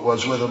know who it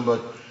was with him,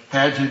 but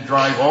had to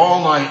drive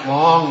all night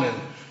long.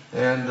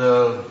 And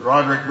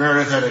Roderick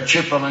Meredith had a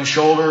chip on his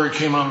shoulder. He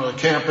came onto the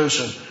campus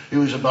and he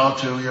was about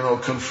to,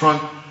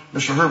 confront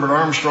Mr. Herbert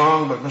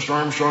Armstrong. But Mr.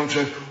 Armstrong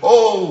said,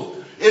 "Oh,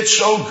 it's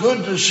so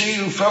good to see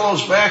you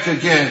fellows back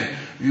again.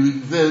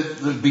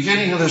 The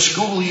beginning of the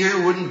school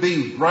year wouldn't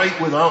be right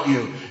without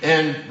you.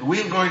 And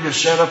we're going to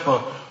set up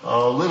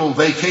a little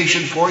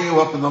vacation for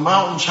you up in the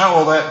mountains. How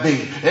will that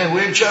be? And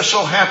we're just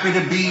so happy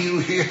to be you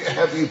here,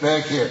 have you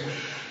back here."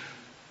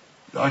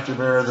 Dr.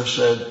 Meredith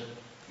said,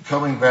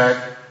 coming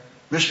back,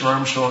 Mr.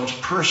 Armstrong's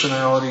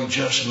personality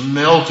just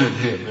melted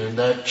him, and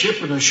that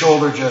chip in the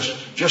shoulder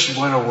just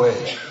went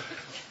away.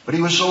 But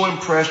he was so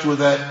impressed with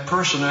that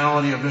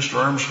personality of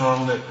Mr.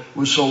 Armstrong that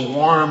was so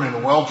warm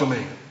and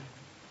welcoming.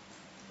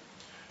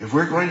 If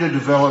we're going to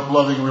develop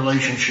loving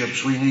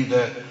relationships, we need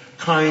that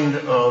kind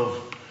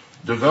of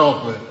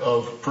development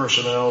of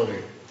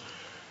personality.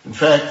 In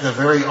fact, the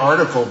very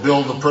article,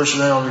 Build the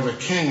Personality of a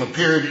King,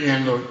 appeared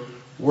in the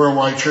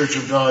Worldwide Church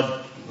of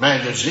God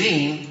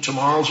magazine,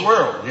 Tomorrow's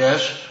World.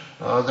 Yes,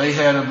 they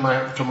had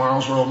a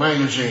Tomorrow's World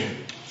magazine.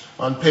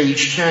 On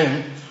page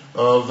 10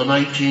 of the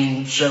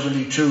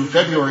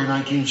February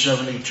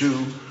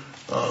 1972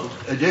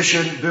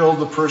 edition, Build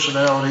the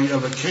Personality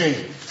of a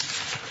King.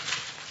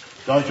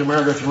 Dr.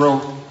 Meredith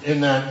wrote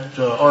in that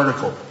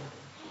article,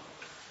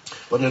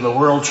 "But in the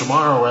world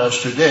tomorrow as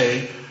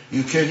today,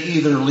 you can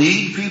either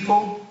lead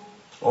people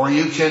or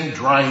you can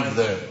drive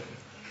them.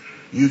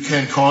 You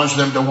can cause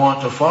them to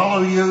want to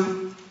follow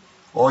you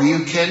or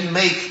you can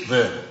make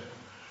them.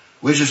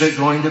 Which is it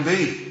going to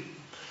be?"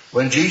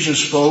 When Jesus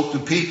spoke, the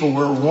people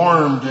were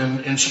warmed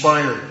and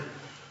inspired.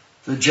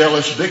 The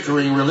jealous,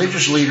 bickering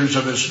religious leaders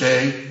of his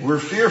day were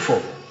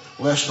fearful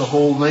lest the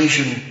whole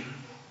nation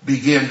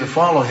begin to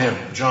follow him.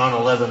 John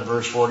 11,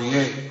 verse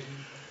 48.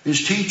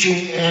 His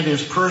teaching and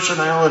his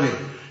personality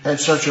had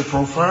such a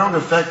profound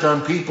effect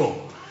on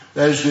people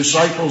that his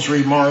disciples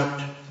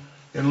remarked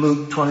in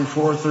Luke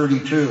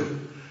 24:32,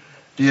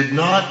 "Did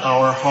not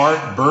our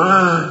heart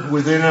burn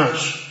within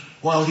us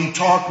while he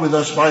talked with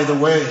us by the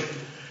way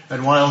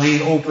and while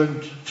he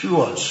opened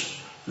to us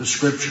the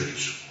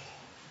scriptures?"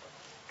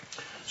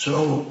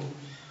 So,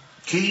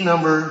 key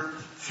number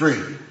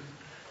 3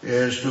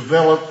 is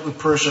develop the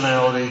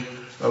personality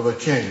of a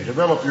king.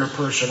 Develop your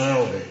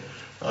personality.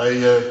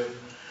 I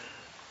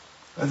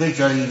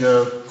think I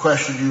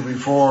questioned you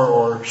before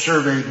or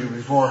surveyed you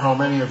before how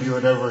many of you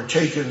had ever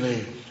taken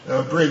the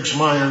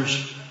Briggs-Myers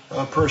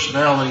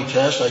personality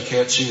test. I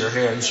can't see your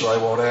hands, so I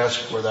won't ask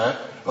for that.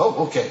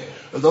 Oh, okay.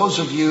 Those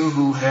of you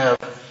who have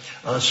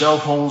cell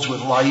phones with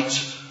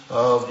lights,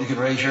 you can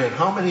raise your hand.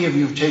 How many of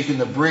you have taken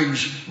the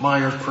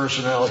Briggs-Myers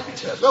personality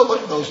test? Oh,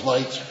 look at those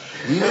lights.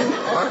 You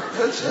are,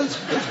 that's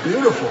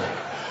beautiful.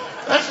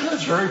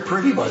 That's very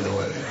pretty, by the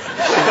way.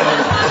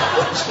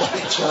 Those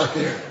lights out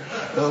there.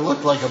 It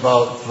looked like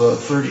about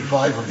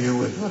 35 of you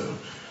with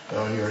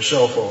your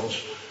cell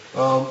phones.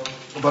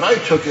 But I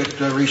took it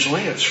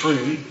recently. It's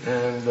free.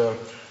 And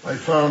I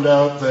found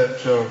out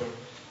that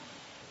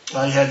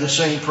I had the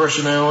same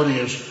personality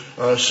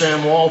as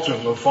Sam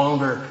Walton, the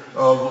founder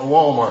of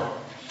Walmart.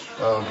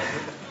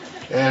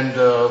 And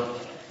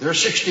there are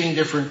 16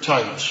 different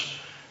types.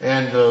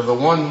 And the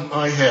one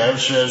I have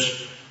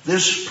says,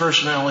 this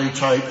personality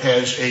type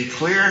has a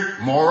clear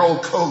moral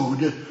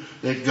code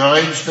that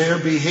guides their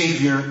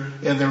behavior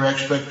and their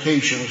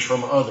expectations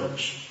from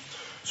others.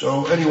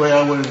 So anyway,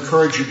 I would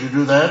encourage you to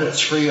do that. It's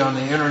free on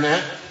the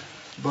internet.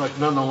 But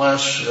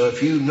nonetheless,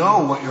 if you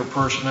know what your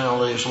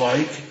personality is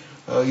like,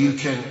 you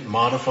can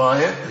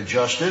modify it,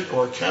 adjust it,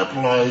 or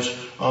capitalize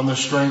on the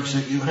strengths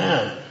that you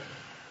have.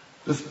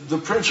 The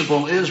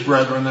principle is,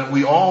 brethren, that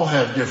we all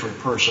have different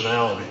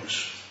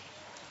personalities.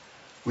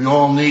 We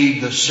all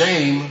need the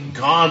same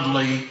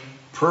godly,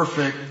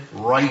 perfect,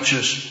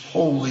 righteous,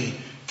 holy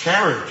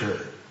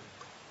character.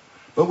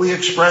 But we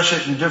express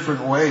it in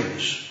different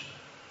ways.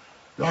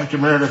 Dr.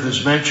 Meredith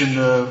has mentioned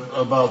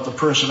about the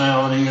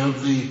personality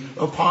of the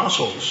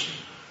apostles.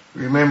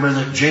 Remember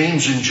that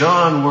James and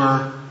John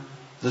were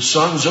the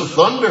sons of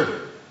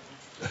thunder.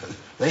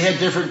 They had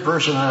different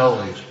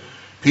personalities.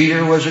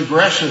 Peter was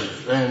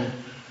aggressive and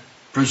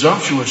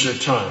presumptuous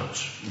at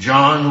times.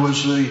 John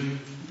was the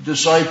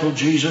disciple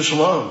Jesus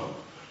loved.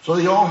 So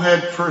they all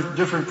had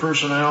different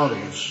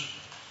personalities.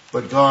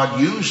 But God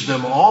used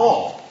them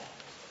all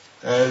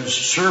as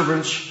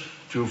servants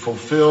to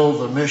fulfill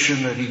the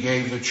mission that He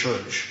gave the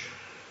church.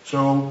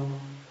 So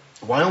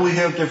while we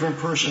have different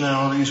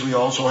personalities, we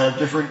also have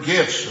different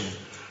gifts. And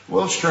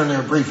well, let's turn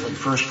there briefly.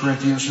 1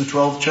 Corinthians, the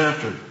 12th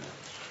chapter.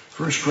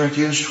 1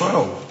 Corinthians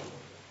 12.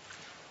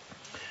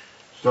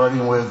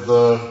 Starting with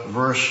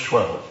verse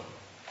 12.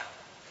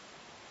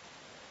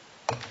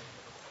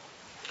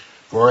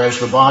 For as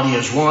the body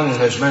is one and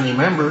has many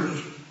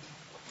members,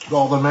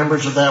 all the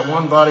members of that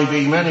one body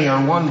being many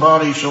are one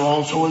body, so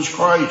also is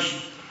Christ.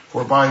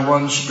 For by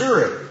one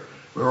Spirit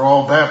we are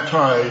all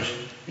baptized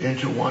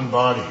into one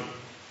body.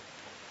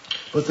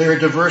 But there are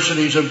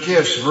diversities of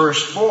gifts.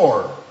 Verse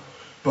 4.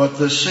 But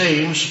the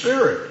same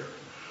Spirit.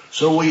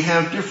 So we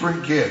have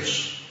different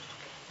gifts.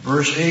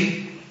 Verse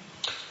 8.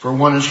 For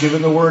one is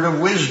given the word of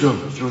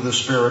wisdom through the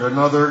Spirit,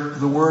 another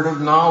the word of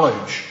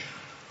knowledge.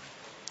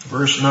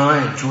 Verse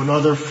 9. To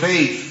another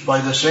faith by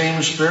the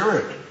same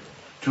Spirit.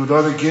 To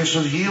another gifts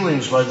of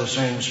healings by the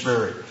same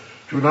Spirit.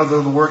 To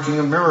another the working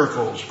of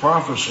miracles,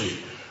 prophecy,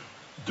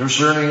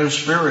 discerning of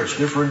spirits,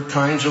 different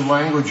kinds of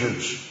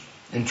languages,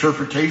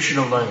 interpretation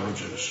of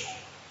languages.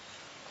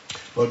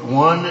 But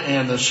one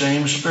and the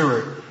same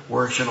Spirit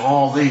works in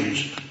all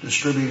these,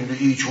 distributing to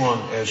each one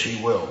as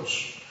He wills.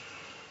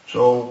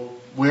 So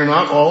we're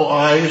not all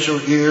eyes or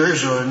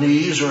ears or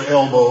knees or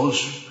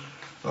elbows,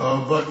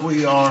 but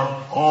we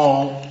are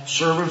all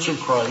servants of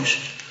Christ,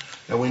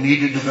 and we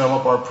need to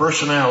develop our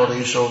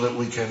personality so that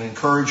we can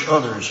encourage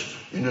others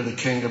into the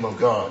kingdom of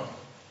God.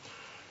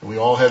 And we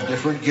all have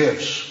different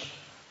gifts,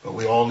 but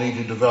we all need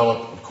to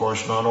develop, of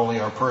course, not only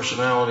our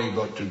personality,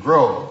 but to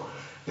grow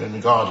in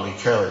godly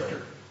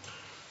character.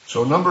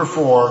 So number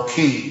 4,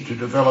 key to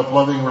develop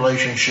loving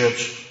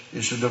relationships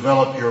is to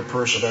develop your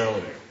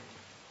personality.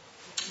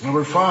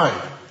 Number 5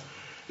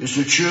 is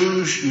to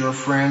choose your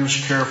friends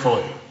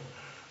carefully.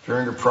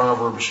 Turn to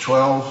Proverbs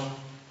 12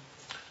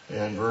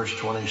 and verse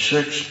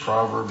 26.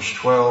 Proverbs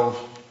 12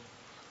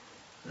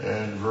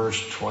 and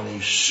verse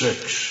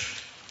 26.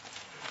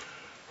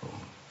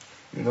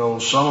 You know,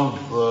 some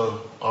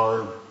of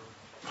our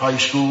high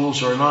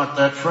schools are not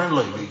that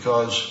friendly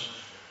because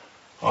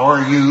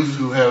our youth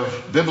who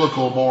have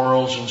biblical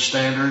morals and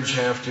standards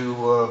have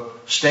to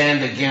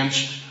stand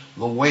against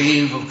the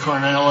wave of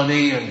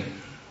carnality and,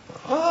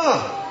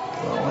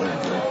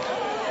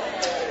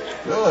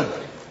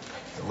 good.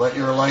 Let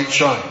your light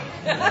shine.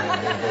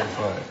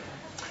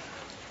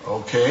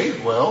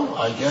 Okay, well,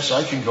 I guess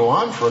I can go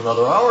on for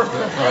another hour.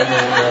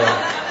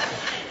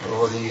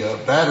 The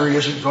battery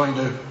isn't going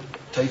to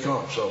take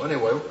off. So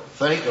anyway,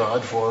 thank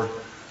God for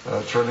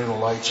turning the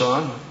lights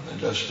on. And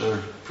just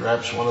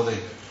perhaps one of the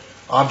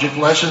object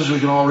lessons we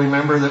can all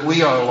remember that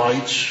we are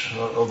lights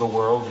of the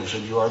world. He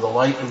said, you are the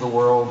light of the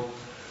world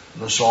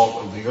and the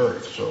salt of the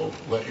earth. So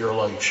let your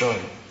light shine.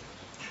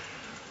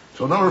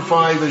 So number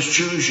 5 is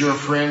choose your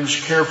friends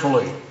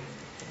carefully.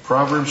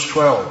 Proverbs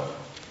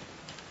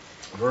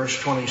 12, verse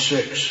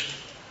 26.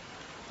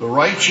 The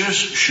righteous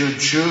should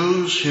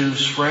choose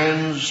his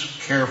friends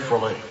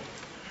carefully,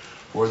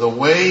 for the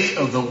way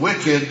of the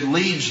wicked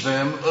leads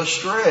them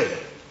astray.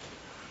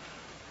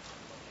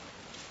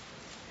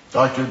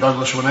 Dr.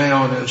 Douglas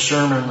Wineo, in his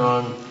sermon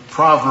on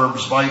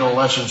Proverbs, Vital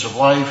Lessons of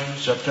Life,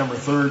 September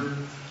 3rd,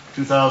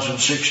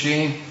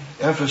 2016,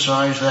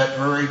 emphasized that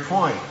very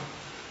point.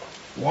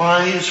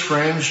 Wise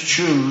friends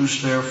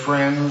choose their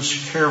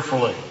friends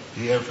carefully,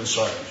 he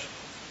emphasized.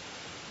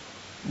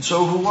 And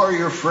so who are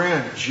your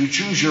friends? You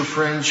choose your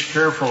friends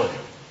carefully.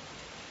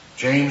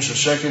 James, the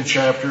 2nd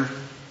chapter,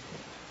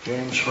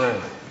 James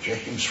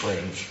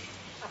friends.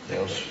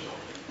 Yes.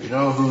 You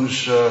know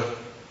who's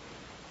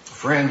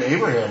friend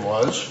Abraham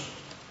was.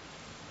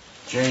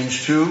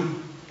 James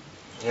 2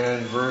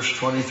 and verse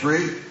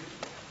 23.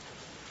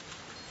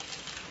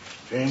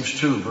 James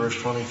 2, verse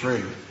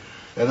 23.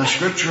 And the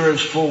scripture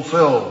is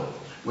fulfilled,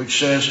 which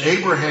says,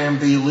 Abraham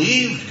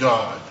believed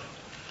God,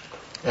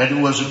 and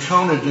it was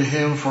accounted to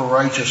him for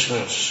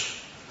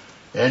righteousness,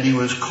 and he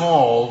was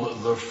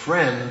called the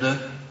friend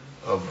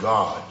of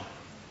God.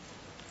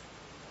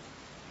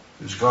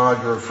 Is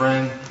God your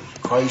friend?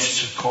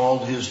 Christ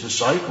called his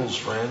disciples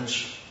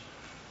friends.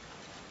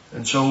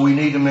 And so we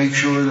need to make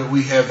sure that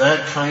we have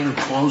that kind of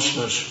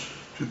closeness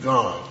to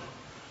God,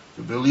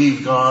 to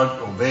believe God,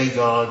 obey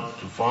God,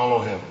 to follow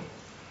him.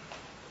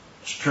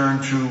 Let's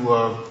turn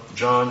to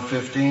John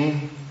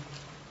 15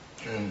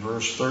 and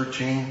verse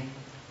 13.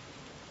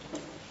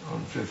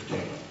 John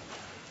 15.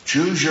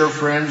 Choose your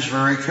friends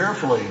very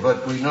carefully,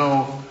 but we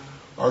know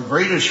our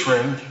greatest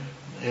friend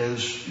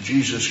is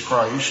Jesus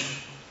Christ.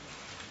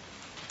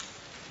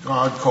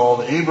 God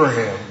called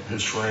Abraham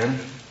his friend.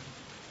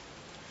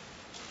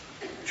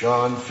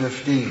 John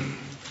 15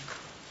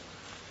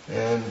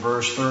 and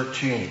verse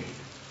 13.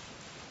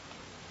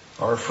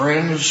 Our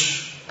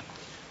friends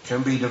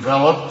can be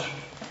developed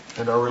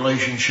and our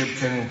relationship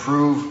can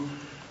improve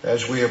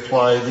as we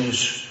apply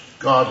these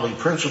godly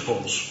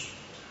principles.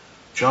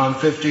 John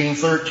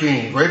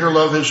 15:13. Greater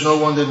love has no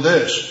one than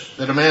this,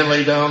 that a man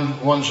lay down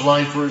one's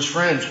life for his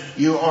friends.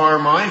 You are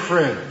my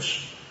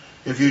friends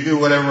if you do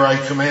whatever I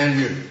command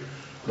you.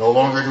 No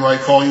longer do I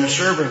call you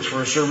servants,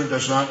 for a servant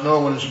does not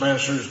know what his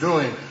master is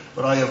doing,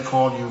 but I have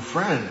called you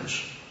friends.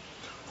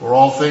 For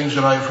all things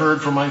that I have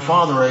heard from my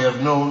Father I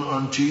have known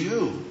unto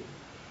you.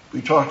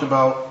 We talked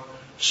about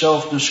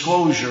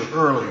self-disclosure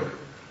earlier,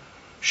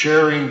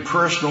 sharing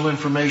personal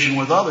information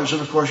with others,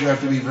 and of course you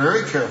have to be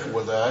very careful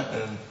with that.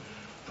 And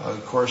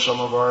of course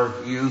some of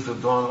our youth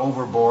have gone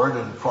overboard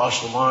and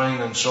crossed the line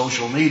on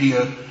social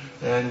media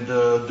and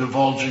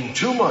divulging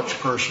too much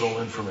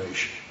personal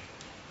information.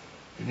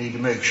 You need to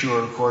make sure,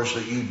 of course,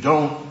 that you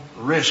don't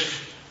risk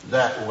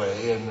that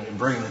way and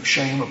bring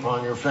shame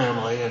upon your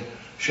family and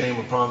shame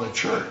upon the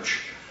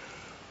church.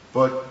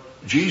 But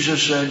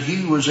Jesus said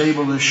he was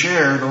able to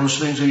share those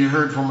things that he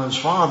heard from his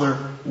Father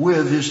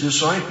with his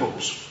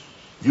disciples.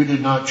 You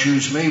did not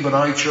choose me, but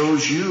I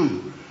chose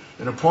you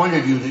and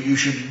appointed you that you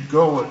should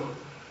go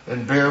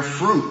and bear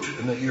fruit,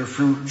 and that your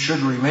fruit should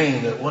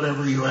remain, that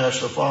whatever you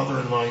ask the Father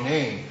in my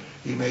name,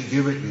 he may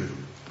give it you.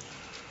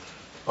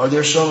 Are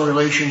there some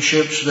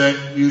relationships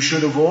that you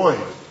should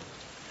avoid?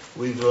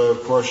 We've,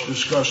 of course,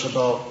 discussed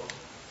about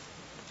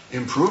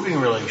improving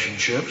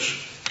relationships.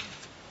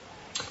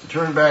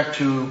 Turn back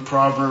to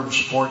Proverbs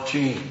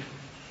 14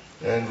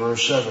 and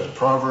verse 7.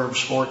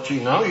 Proverbs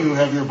 14. Now you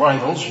have your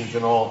Bibles. You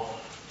can all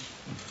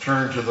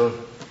turn to the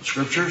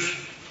scriptures.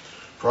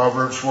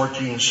 Proverbs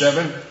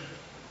 14:7.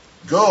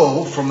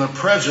 Go from the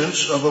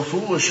presence of a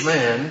foolish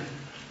man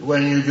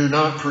when you do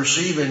not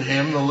perceive in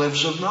him the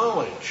lips of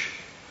knowledge.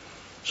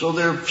 So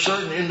there are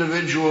certain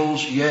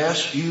individuals,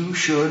 yes, you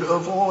should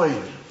avoid.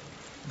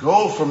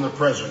 Go from the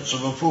presence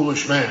of a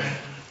foolish man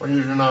when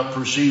you do not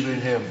perceive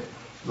in him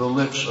the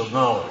lips of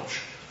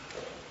knowledge.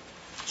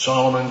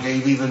 Solomon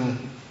gave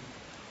even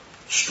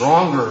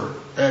stronger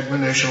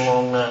admonition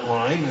along that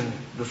line in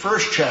the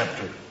first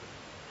chapter.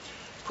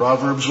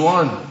 Proverbs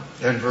 1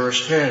 and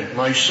verse 10.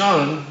 My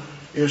son,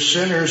 if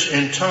sinners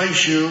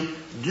entice you,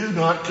 do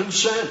not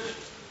consent.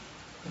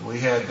 And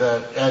we had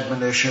that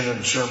admonition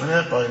and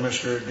sermonette by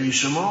Mr. D.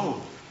 Simone.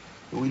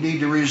 We need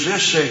to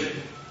resist Satan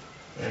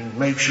and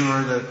make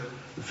sure that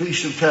the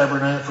Feast of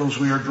Tabernacles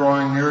we are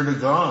drawing near to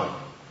God.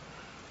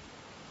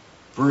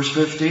 Verse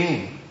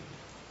 15.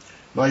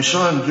 My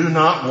son, do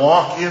not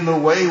walk in the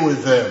way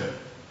with them.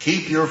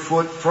 Keep your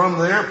foot from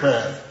their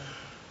path,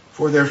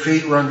 for their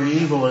feet run to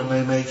evil and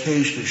they make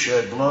haste to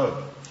shed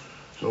blood.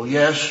 So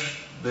yes,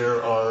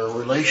 there are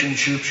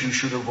relationships you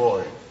should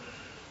avoid.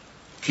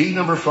 Key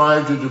number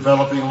 5 to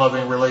developing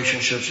loving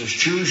relationships is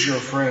choose your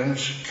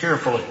friends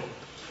carefully.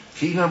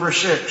 Key number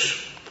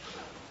 6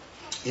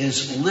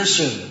 is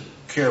listen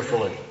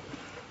carefully.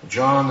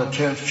 John, the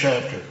 10th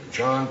chapter,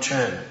 John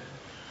 10.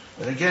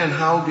 And again,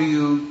 how do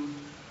you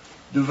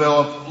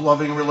develop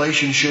loving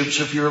relationships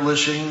if you're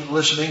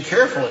listening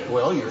carefully?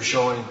 Well, you're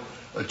showing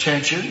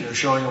attention, you're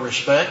showing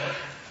respect,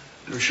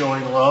 you're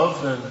showing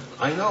love. And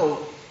I know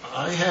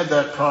I had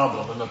that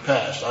problem in the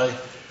past.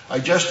 I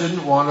just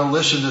didn't want to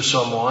listen to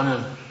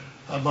someone,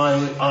 and my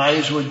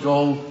eyes would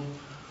go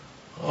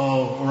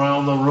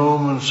around the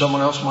room, and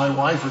someone else, my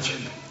wife, would say,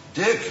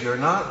 Dick, you're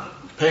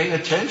not paying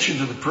attention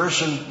to the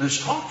person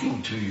that's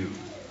talking to you.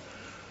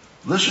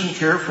 Listen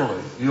carefully.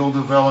 You'll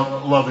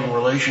develop loving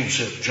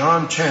relationships.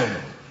 John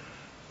 10,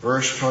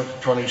 verse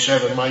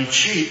 27. My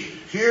sheep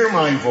hear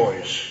my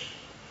voice,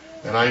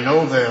 and I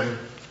know them,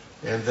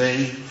 and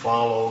they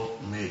follow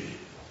me.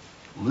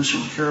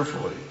 Listen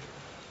carefully.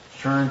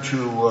 Turn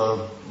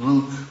to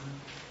Luke,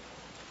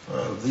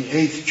 the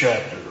 8th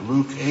chapter,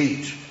 Luke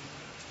 8.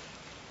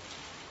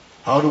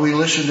 How do we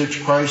listen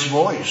to Christ's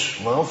voice?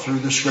 Well, through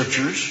the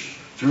scriptures,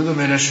 through the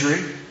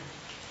ministry,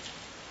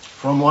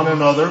 from one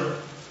another.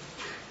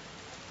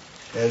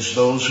 as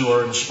those who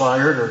are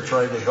inspired or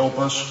trying to help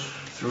us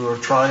through a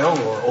trial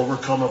or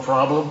overcome a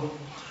problem.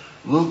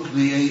 Luke,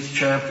 the 8th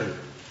chapter.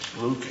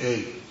 Luke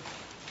 8.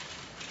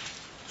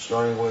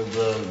 Starting with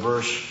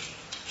verse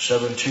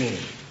 17.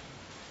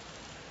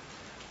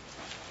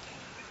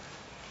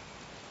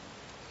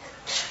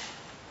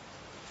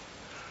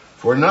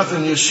 For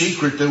nothing is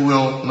secret that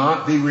will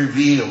not be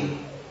revealed,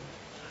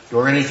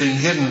 nor anything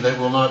hidden that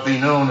will not be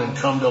known and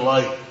come to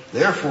light.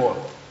 Therefore,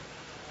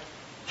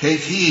 take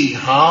heed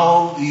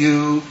how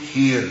you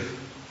hear.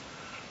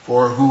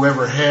 For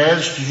whoever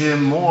has, to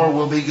him more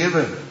will be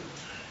given.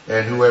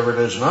 And whoever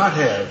does not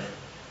have,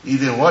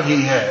 even what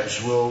he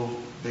has will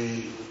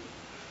be,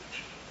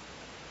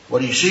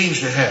 what he seems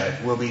to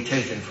have will be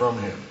taken from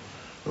him.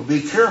 So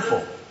be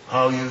careful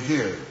how you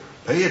hear.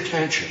 Pay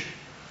attention.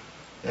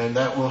 And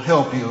that will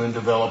help you in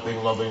developing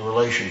loving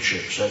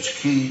relationships.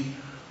 That's key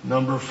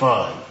number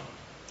 5.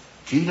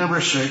 Key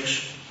number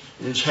 6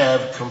 is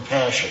have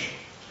compassion.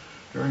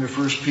 Turn to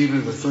 1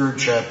 Peter, the 3rd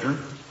chapter.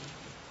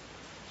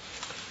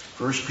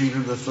 1 Peter,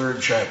 the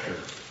 3rd chapter.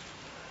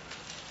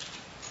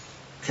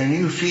 Can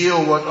you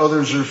feel what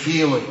others are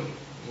feeling?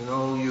 You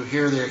know, you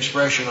hear the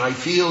expression, I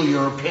feel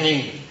your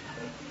pain.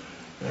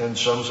 And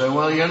some say,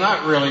 well, you're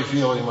not really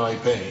feeling my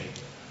pain.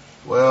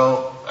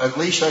 Well, at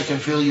least I can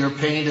feel your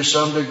pain to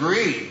some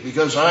degree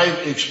because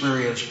I've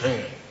experienced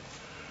pain.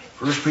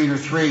 1 Peter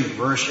 3,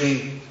 verse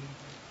 8.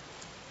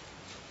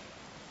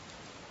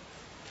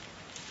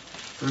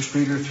 1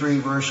 Peter 3,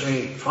 verse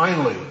 8.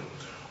 Finally,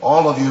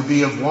 all of you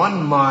be of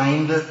one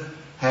mind,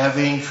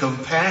 having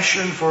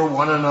compassion for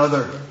one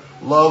another.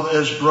 Love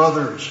as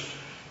brothers.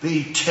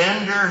 Be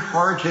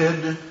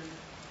tender-hearted.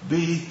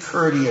 Be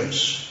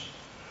courteous.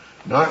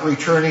 Not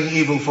returning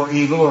evil for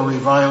evil or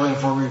reviling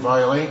for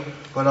reviling,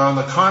 but on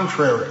the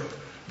contrary,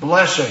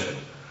 blessing,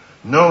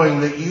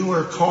 knowing that you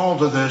are called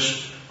to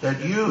this,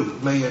 that you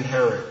may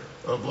inherit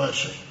a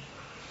blessing.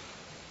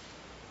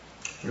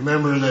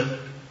 Remember that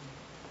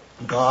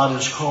God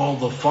is called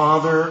the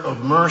Father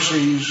of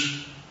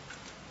mercies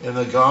and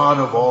the God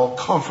of all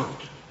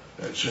comfort.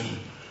 That's in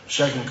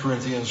 2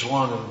 Corinthians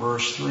 1 and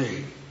verse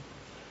 3.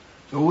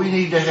 So we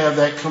need to have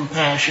that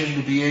compassion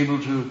to be able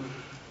to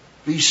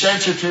be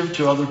sensitive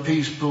to other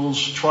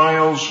people's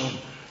trials and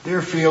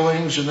their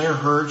feelings and their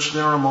hurts and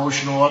their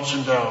emotional ups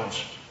and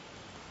downs,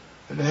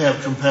 and to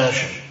have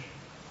compassion.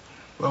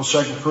 Well,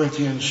 2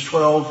 Corinthians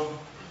 12,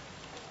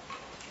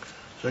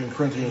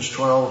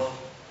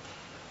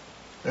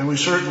 and we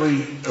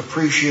certainly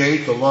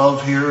appreciate the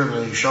love here in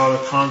the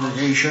Charlotte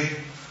congregation,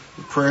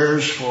 the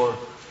prayers for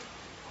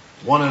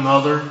one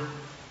another,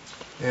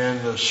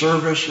 and the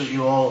service that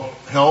you all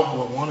help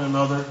with one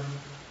another.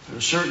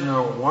 There's certainly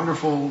a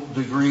wonderful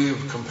degree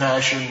of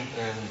compassion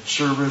and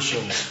service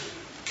and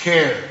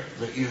care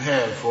that you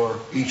have for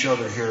each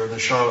other here in the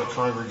Charlotte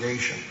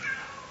congregation.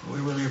 We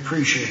really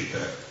appreciate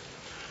that.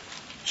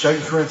 2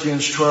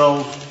 Corinthians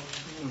 12,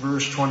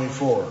 verse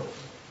 24.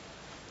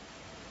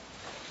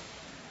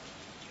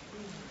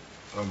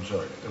 I'm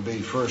sorry, it'll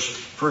be 1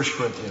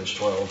 Corinthians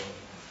 12.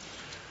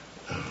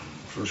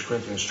 1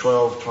 Corinthians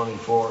 12,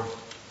 24.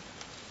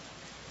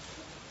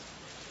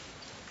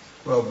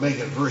 Well, make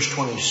it verse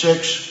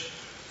 26.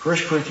 1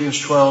 Corinthians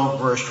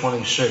 12, verse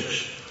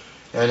 26.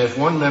 And if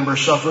one member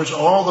suffers,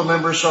 all the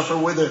members suffer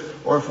with it.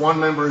 Or if one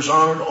member is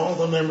honored, all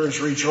the members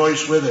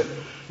rejoice with it.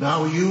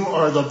 Now you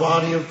are the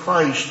body of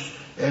Christ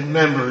and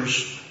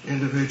members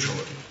individually.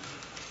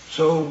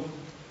 So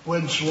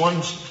when one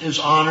is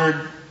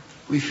honored,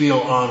 we feel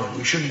honored.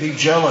 We shouldn't be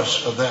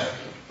jealous of that.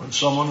 When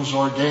someone is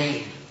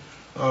ordained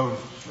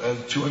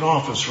to an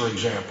office, for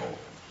example,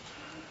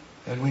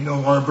 and we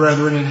know our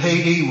brethren in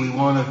Haiti, we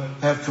want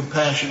to have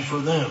compassion for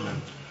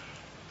them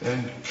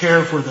and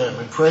care for them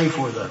and pray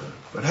for them.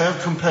 But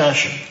have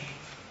compassion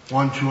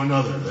one to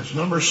another. That's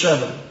number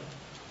 7.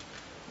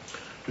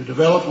 To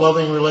develop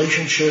loving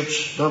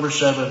relationships, number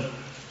 7,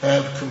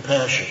 have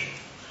compassion.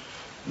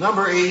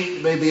 Number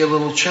 8 may be a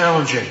little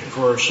challenging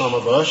for some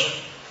of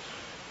us.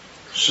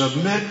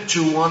 Submit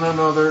to one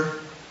another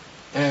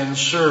and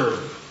serve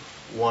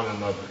one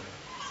another.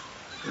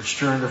 Let's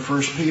turn to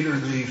 1 Peter,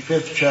 the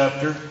 5th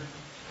chapter,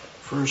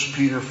 1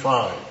 Peter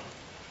 5.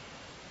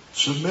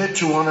 Submit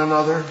to one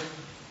another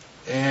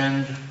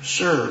and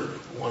serve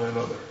one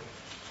another.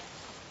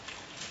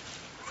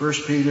 1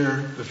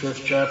 Peter, the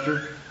 5th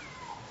chapter.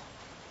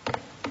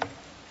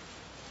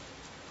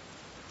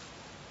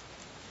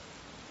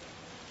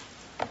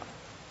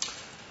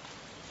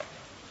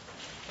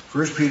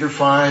 First Peter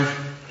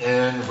 5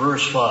 and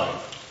verse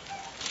 5.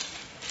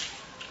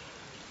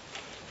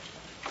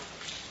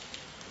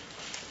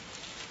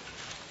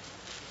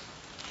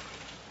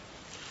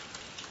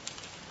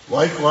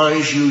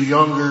 Likewise, you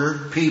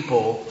younger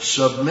people,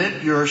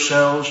 submit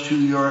yourselves to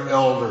your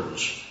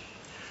elders.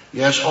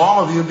 Yes,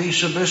 all of you be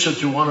submissive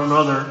to one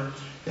another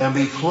and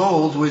be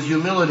clothed with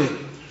humility.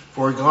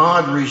 For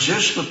God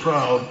resists the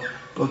proud,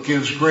 but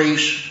gives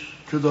grace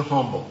to the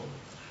humble.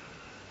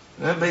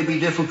 That may be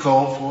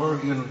difficult for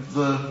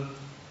the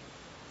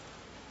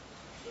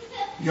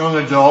young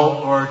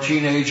adult or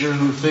teenager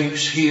who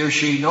thinks he or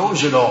she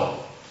knows it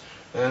all.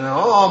 And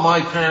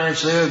my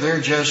parents,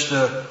 they're just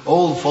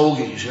old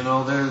fogies,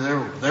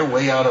 they're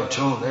way out of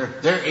tune.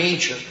 They're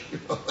ancient,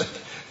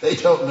 they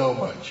don't know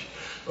much.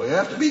 Well, you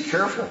have to be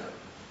careful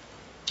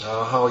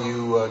how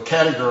you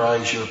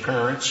categorize your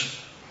parents.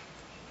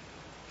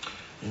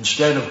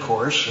 Instead, of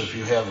course, if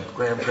you have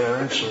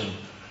grandparents and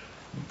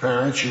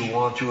parents, you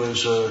want to,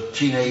 as a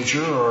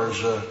teenager or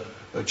as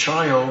a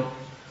child,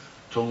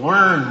 to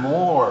learn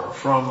more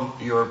from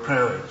your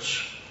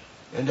parents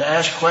and to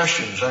ask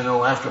questions. I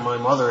know after my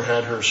mother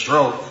had her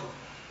stroke,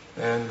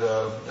 and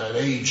at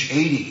age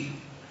 80,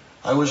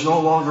 I was no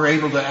longer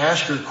able to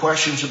ask her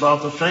questions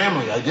about the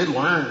family. I did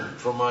learn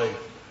from my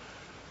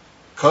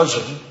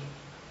cousin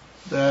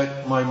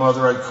that my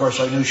mother, of course,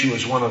 I knew she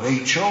was one of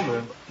 8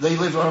 children. They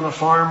lived on a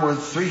farm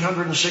with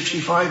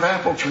 365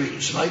 apple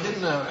trees, and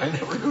I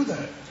never knew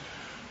that.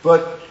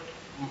 But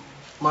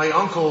my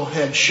uncle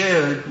had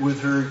shared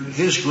with her,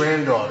 his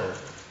granddaughter,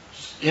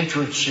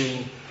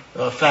 interesting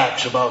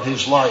facts about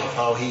his life,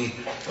 how he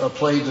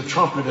played the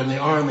trumpet in the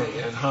army,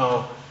 and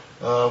how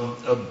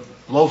a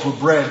loaf of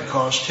bread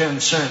cost 10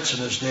 cents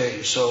in his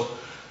day. So,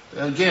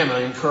 again,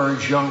 I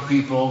encourage young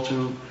people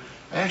to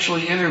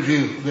actually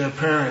interview their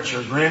parents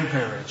or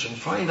grandparents and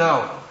find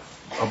out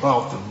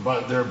about them,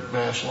 about their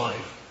past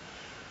life.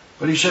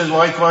 But he said,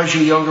 likewise,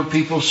 you younger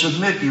people,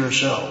 submit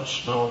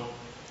yourselves. Now,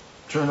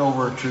 turn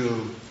over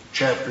to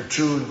chapter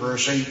 2 and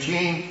verse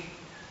 18.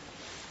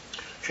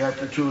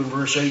 Chapter 2 and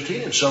verse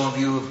 18. And some of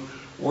you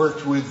have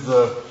worked with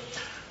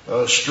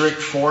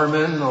strict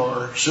foremen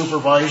or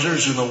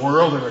supervisors in the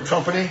world in a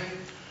company.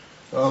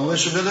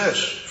 Listen to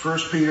this. 1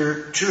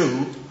 Peter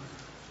 2,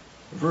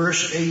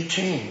 verse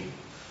 18.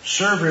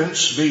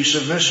 Servants, be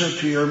submissive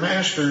to your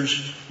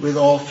masters with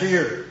all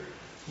fear,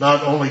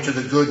 not only to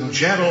the good and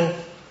gentle,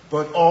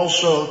 but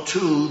also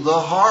to the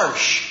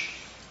harsh.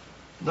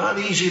 Not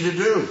easy to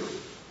do.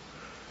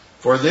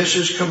 For this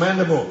is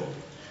commendable,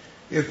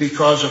 if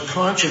because of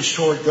conscience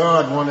toward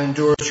God one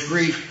endures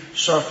grief,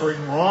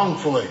 suffering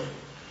wrongfully.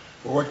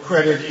 For what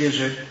credit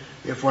is it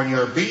if when you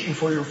are beaten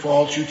for your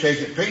faults you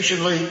take it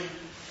patiently,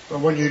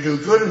 but when you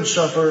do good and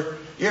suffer,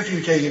 if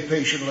you take it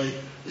patiently,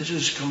 this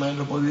is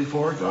commendable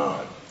before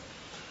God.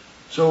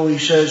 So he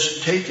says,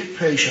 take it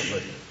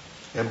patiently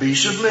and be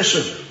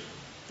submissive,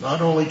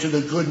 not only to the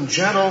good and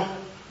gentle,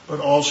 but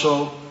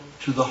also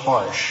to the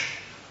harsh.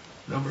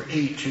 Number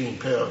 18,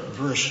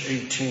 verse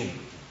 18.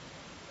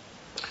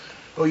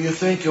 Well, you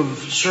think of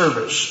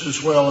service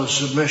as well as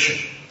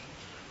submission.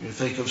 You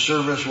think of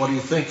service, what do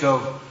you think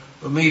of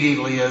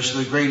immediately as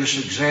the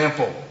greatest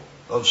example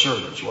of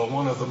service? Well,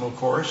 one of them, of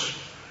course,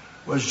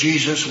 was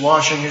Jesus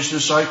washing his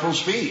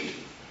disciples' feet.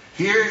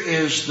 Here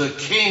is the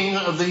King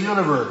of the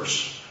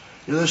universe,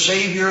 the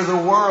Savior of the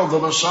world, the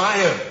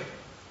Messiah,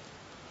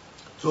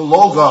 the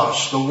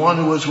Logos, the one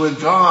who was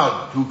with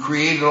God, who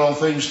created all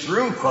things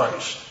through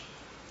Christ.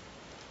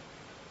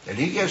 And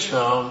he gets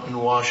down and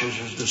washes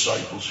his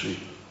disciples' feet.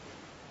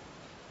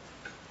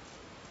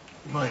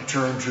 You might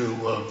turn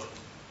to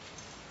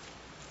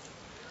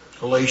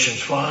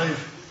Galatians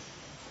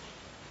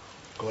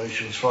 5.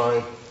 Galatians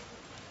 5.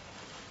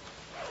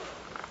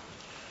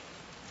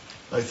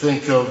 I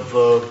think of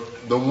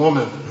the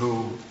woman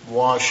who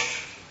washed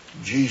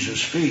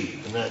Jesus'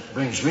 feet, and that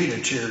brings me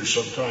to tears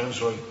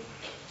sometimes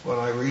when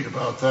I read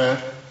about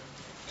that.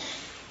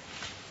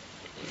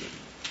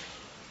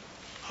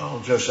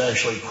 I'll just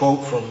actually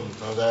quote from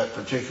that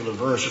particular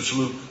verse. It's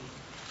Luke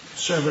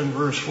 7,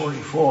 verse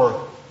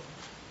 44.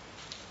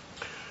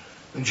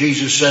 And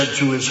Jesus said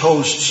to his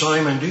host,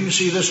 Simon, do you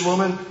see this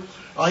woman?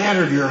 I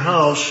entered your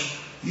house.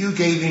 You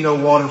gave me no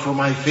water for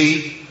my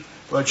feet,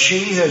 but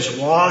she has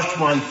washed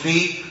my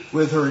feet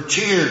with her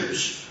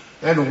tears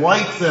and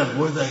wiped them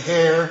with the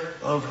hair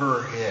of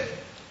her head.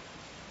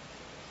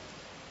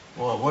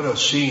 Well, what a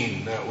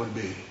scene that would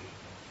be.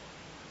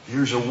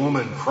 Here's a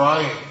woman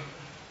crying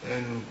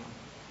and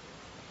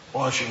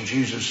washing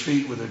Jesus'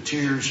 feet with her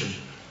tears and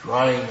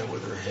drying them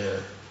with her hair.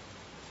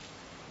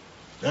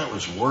 That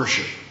was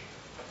worship.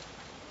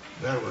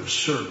 That was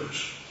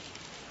service.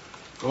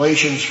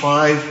 Galatians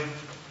 5.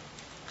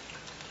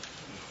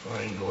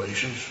 Find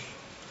Galatians.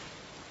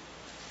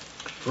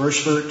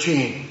 Verse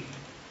 13.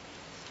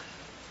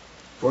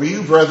 For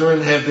you,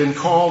 brethren, have been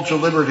called to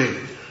liberty.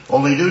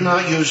 Only do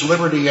not use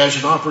liberty as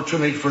an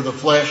opportunity for the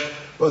flesh,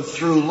 but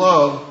through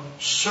love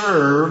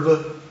serve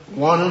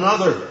one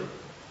another.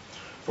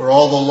 For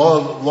all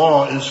the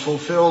law is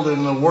fulfilled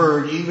in the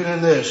word, even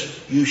in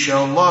this, you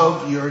shall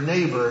love your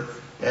neighbor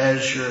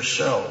as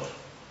yourself.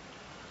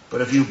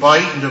 But if you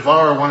bite and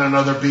devour one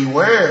another,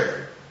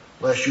 beware,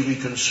 lest you be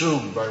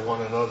consumed by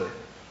one another.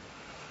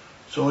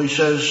 So he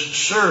says,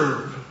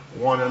 serve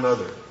one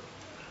another.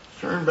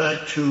 Turn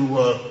back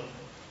to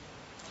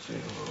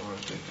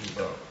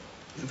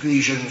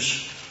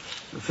Ephesians,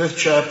 the 5th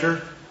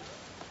chapter,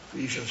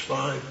 Ephesians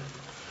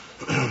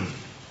 5.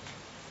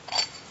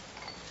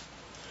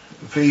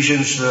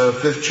 Ephesians, the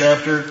 5th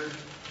chapter.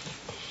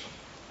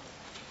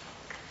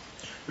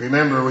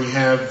 Remember, we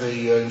have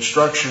the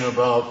instruction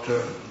about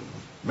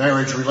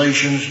marriage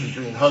relations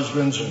between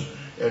husbands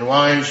and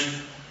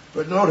wives.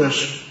 But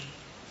notice,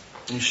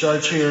 He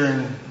starts here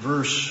in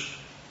verse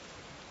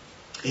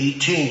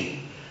 18.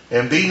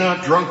 And be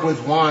not drunk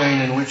with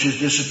wine, in which is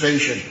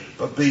dissipation,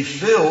 but be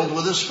filled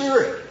with the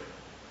Spirit.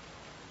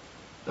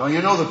 Now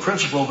you know the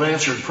principle of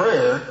answered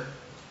prayer.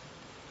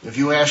 If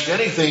you ask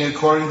anything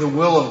according to the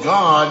will of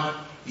God,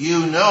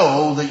 you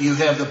know that you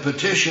have the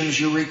petitions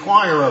you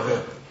require of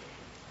Him.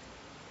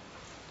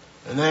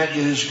 And that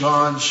is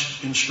God's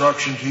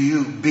instruction to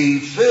you. Be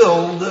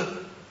filled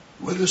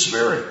with the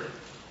Spirit.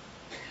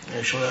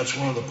 Actually, that's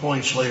one of the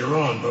points later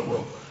on, but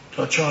we'll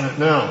touch on it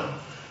now.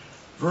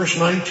 Verse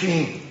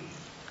 19.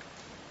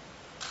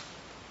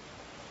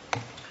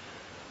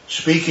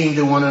 Speaking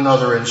to one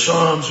another in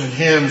psalms and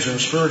hymns and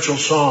spiritual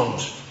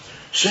songs,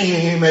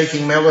 singing and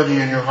making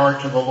melody in your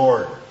heart to the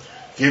Lord,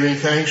 giving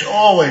thanks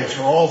always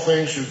for all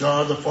things to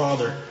God the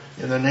Father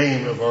in the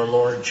name of our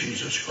Lord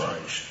Jesus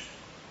Christ.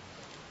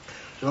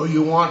 So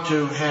you want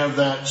to have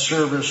that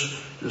service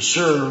to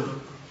serve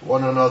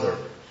one another.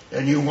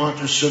 And you want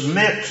to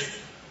submit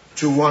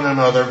to one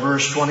another,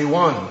 verse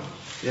 21,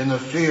 in the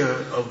fear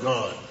of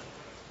God.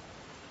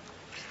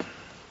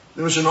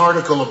 There was an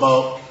article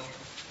about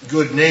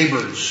good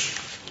neighbors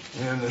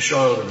in the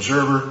Charlotte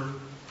Observer,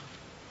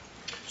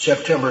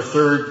 September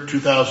 3rd,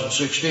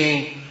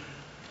 2016,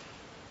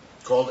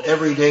 called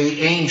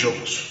Everyday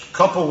Angels.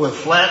 Couple with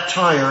flat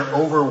tire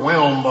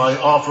overwhelmed by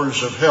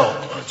offers of help.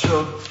 It's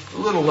a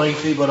little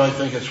lengthy, but I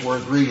think it's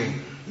worth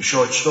reading, the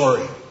short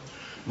story.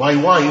 My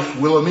wife,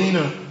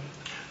 Wilhelmina,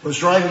 was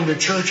driving to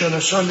church on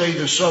a Sunday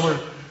this summer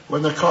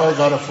when the car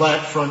got a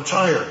flat front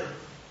tire.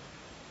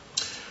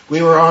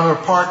 We were on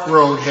a park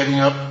road heading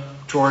up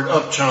toward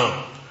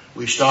Uptown.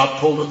 We stopped,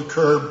 pulled to the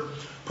curb,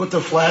 put the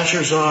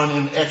flashers on,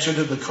 and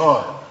exited the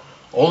car,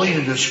 only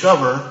to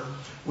discover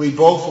we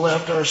both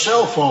left our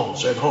cell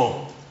phones at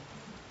home.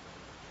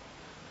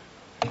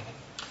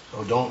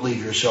 So don't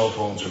leave your cell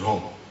phones at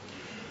home.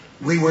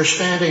 We were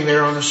standing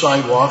there on the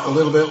sidewalk, a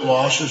little bit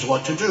lost as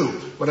what to do,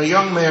 when a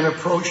young man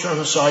approached on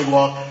the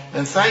sidewalk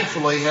and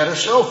thankfully had a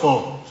cell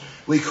phone.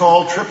 We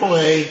called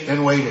AAA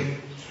and waited,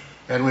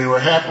 and we were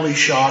happily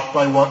shocked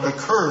by what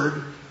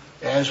occurred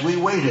as we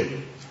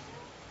waited.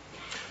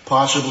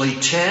 Possibly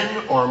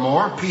 10 or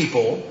more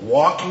people,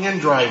 walking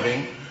and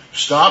driving,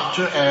 stopped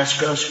to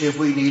ask us if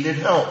we needed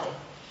help.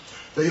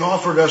 They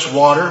offered us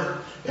water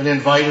and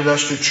invited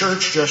us to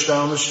church just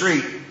down the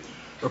street.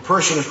 A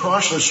person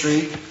across the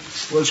street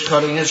was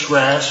cutting his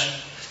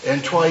grass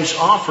and twice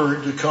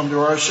offered to come to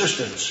our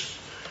assistance.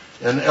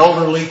 An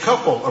elderly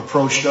couple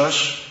approached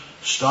us,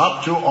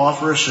 stopped to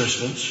offer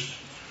assistance,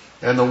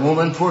 and the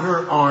woman put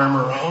her arm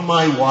around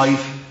my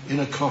wife in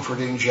a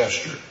comforting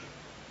gesture.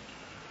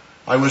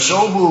 I was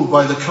so moved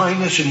by the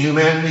kindness and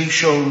humanity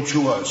shown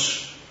to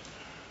us.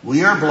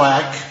 We are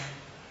black,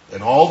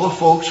 and all the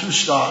folks who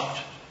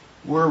stopped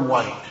were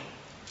white.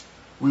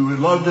 We would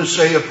love to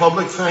say a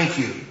public thank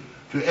you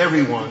to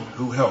everyone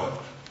who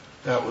helped.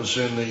 That was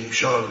in the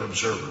Charlotte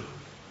Observer.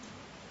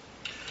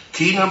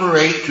 Key number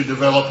 8 to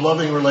develop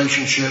loving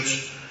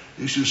relationships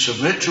is to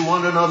submit to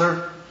one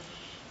another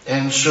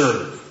and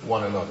serve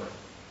one another.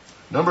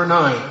 Number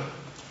 9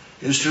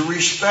 is to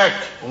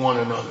respect one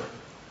another.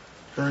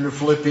 Turn to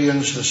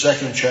Philippians, the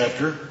 2nd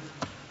chapter.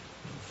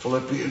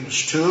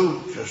 Philippians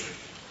 2, just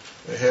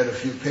ahead a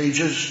few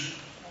pages.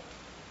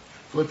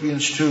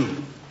 Philippians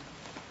 2.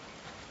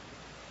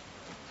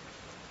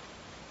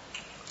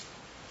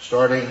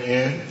 Starting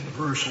in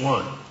verse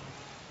 1.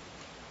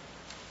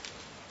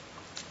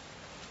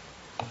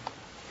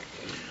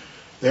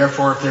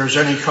 Therefore, if there is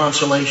any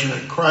consolation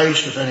in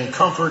Christ, if any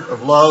comfort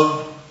of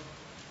love,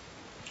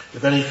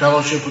 if any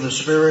fellowship with the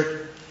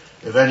Spirit,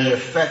 if any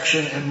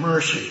affection and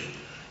mercy,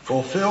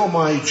 fulfill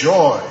my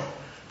joy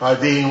by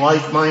being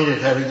like-minded,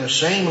 having the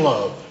same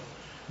love,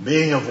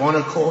 being of one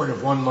accord,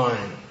 of one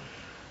mind.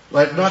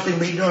 Let nothing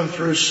be done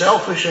through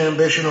selfish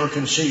ambition or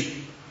conceit,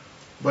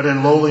 but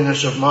in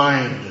lowliness of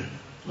mind.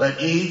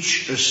 Let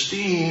each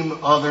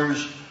esteem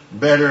others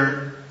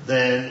better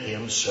than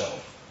himself.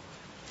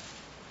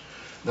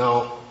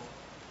 Now,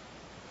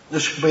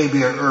 this may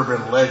be an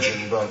urban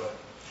legend, but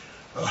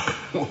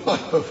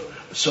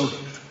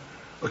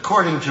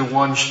according to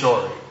one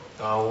story,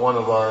 one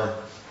of our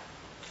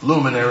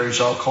luminaries,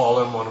 I'll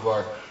call him, one of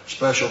our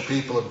special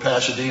people in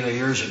Pasadena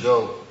years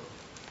ago,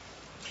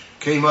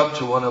 came up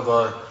to one of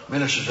our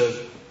ministers and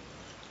said,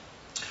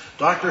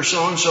 Dr.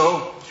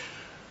 So-and-so,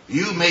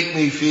 you make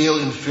me feel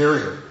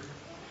inferior.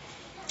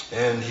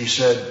 And he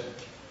said,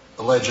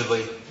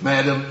 allegedly,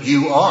 Madam,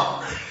 you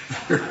are.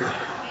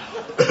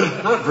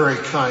 Not very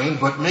kind,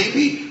 but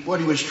maybe what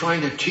he was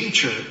trying to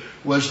teach her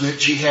was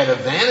that she had a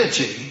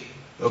vanity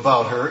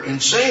about her in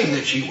saying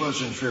that she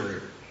was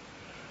inferior.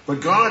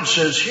 But God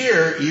says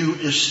here, you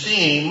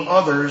esteem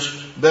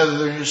others better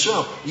than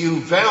yourself.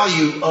 You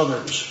value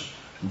others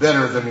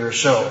better than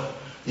yourself.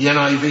 The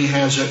NIV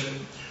has it,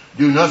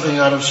 do nothing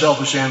out of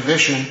selfish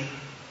ambition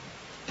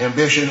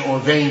or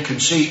vain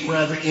conceit,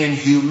 rather in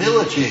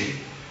humility,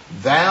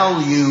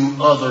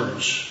 value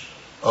others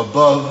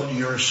above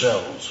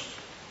yourselves.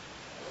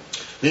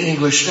 The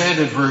English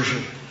Standard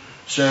Version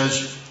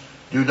says,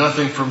 Do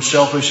nothing from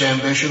selfish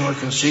ambition or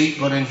conceit,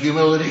 but in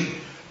humility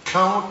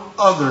count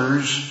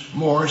others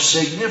more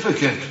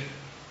significant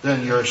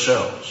than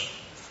yourselves.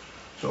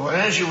 So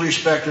as you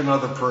respect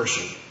another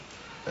person,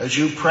 as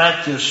you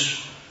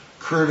practice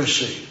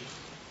courtesy,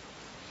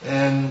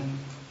 and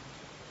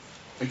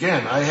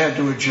again, I had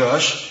to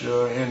adjust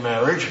in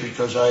marriage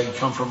because I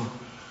come from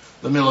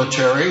the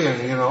military,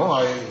 and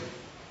I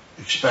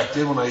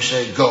expected when I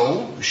say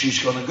go,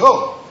 she's going to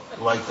go,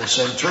 like the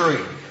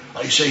centurion.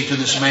 I say to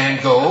this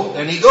man, go,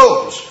 and he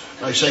goes.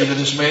 I say to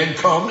this man,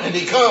 come, and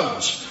he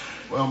comes.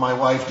 Well, my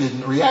wife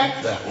didn't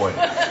react that way.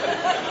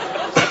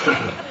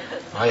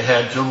 I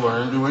had to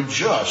learn to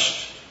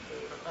adjust.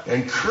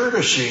 And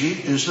courtesy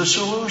is the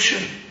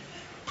solution.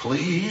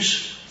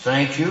 Please,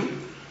 thank you.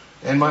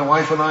 And my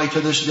wife and I to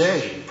this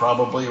day,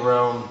 probably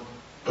around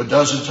a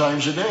dozen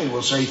times a day,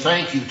 will say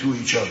thank you to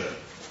each other.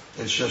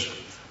 It's just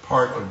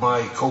part of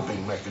my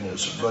coping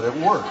mechanism, but it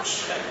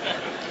works.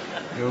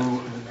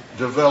 You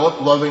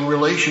develop loving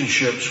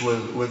relationships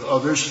with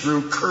others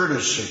through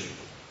courtesy.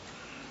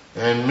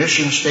 And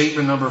mission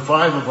statement number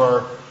 5 of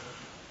our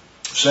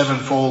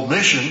 7-fold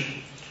mission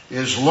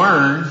is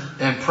learn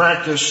and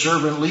practice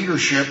servant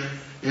leadership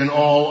in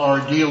all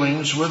our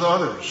dealings with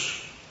others.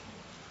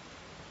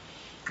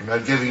 And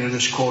I've given you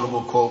this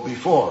quotable quote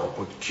before. I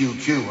put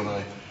QQ when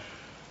I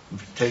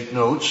take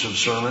notes of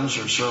sermons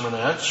or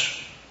sermonettes.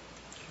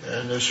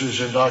 And this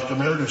is in Dr.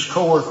 Meredith's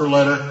co-worker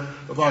letter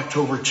of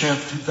October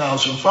 10th,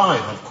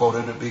 2005. I've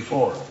quoted it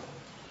before.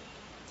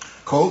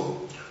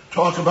 Quote,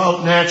 talk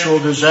about natural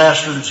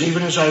disasters.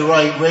 Even as I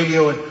write,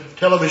 radio and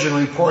television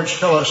reports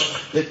tell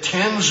us that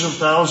tens of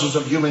thousands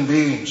of human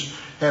beings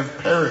have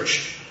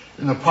perished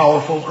in the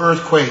powerful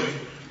earthquake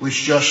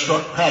which just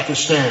struck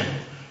Pakistan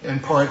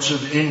and parts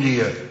of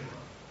India.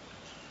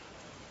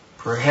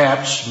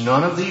 Perhaps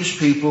none of these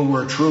people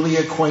were truly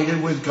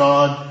acquainted with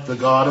God, the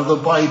God of the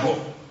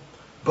Bible.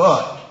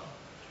 But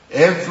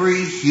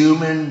every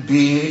human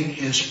being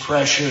is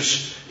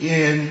precious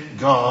in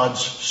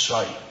God's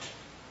sight.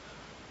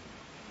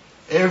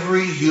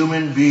 Every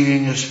human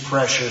being is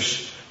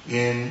precious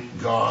in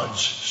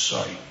God's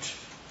sight.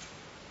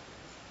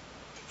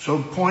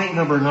 So point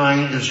number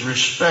 9 is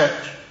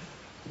respect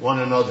one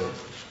another.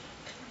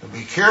 And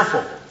be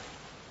careful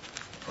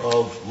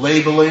of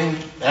labeling,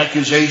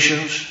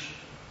 accusations.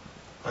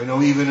 I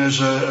know even as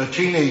a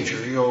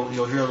teenager,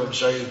 you'll hear them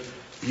say,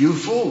 you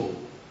fool.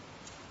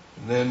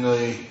 And then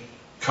the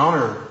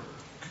counter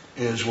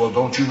is, well,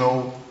 don't you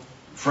know,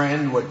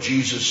 friend, what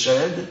Jesus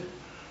said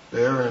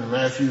there in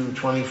Matthew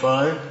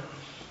 25?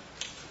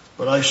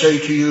 But I say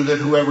to you that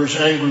whoever's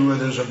angry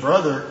with his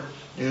brother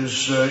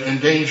is in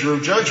danger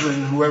of judgment.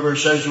 And whoever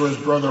says to his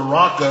brother,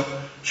 Raka,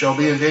 shall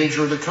be in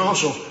danger of the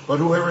council. But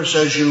whoever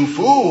says, you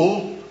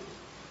fool,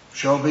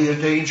 shall be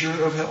in danger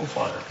of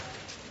hellfire.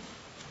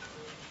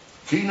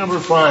 Key number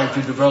 5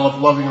 to develop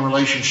loving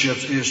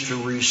relationships is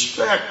to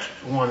respect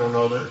one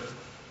another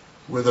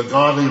with a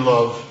godly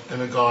love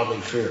and a godly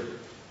fear.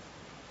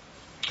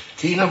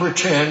 Key number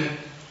 10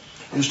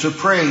 is to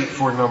pray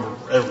for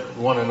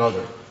one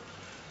another.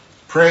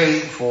 Pray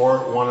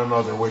for one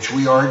another, which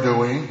we are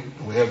doing.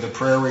 We have the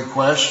prayer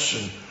requests,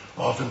 and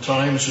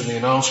oftentimes in the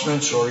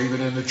announcements or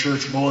even in the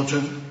church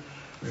bulletin,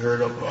 we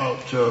heard about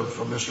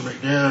from Mr.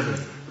 McNair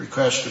the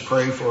request to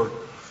pray for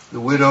the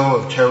widow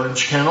of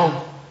Terrence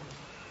Kennel.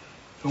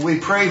 So we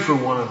pray for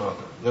one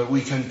another, that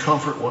we can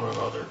comfort one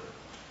another.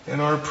 And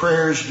our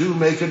prayers do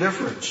make a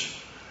difference.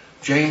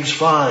 James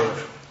 5,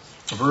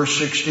 verse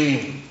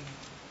 16.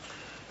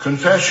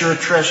 Confess your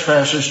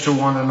trespasses to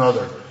one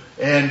another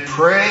and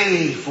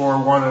pray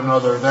for one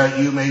another that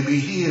you may be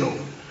healed.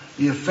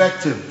 The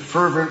effective,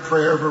 fervent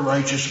prayer of a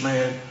righteous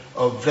man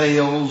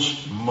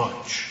avails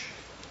much.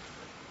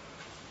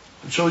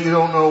 And so you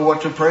don't know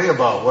what to pray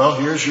about. Well,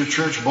 here's your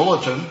church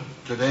bulletin,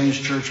 today's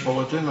church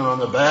bulletin. And on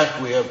the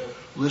back we have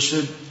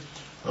listed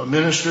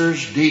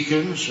ministers,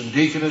 deacons, and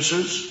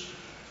deaconesses.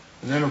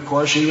 And then, of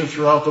course, even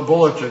throughout the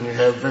bulletin, you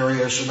have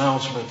various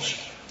announcements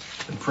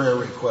and prayer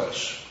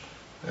requests.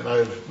 And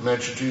I've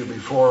mentioned to you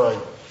before, I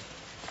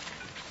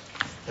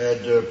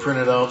had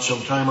printed out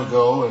some time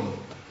ago, and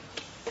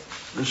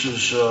this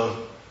is,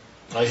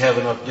 I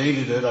haven't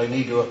updated it. I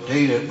need to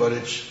update it, but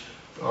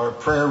our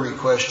prayer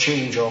requests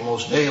change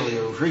almost daily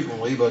or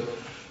frequently, but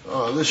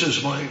this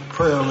is my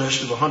prayer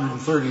list of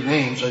 130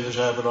 names. I just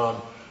have it on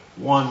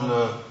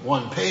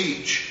one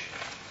page.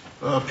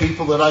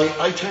 People that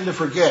I tend to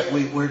forget.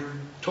 We're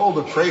told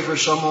to pray for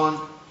someone,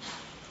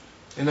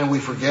 and then we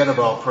forget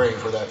about praying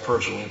for that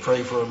person. We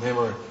pray for him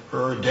or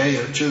her a day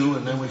or two,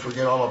 and then we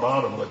forget all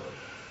about them.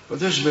 But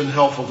this has been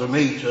helpful to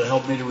me, to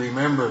help me to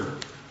remember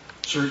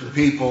certain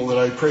people that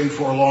I prayed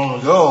for long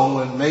ago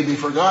and maybe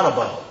forgot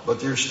about. But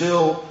they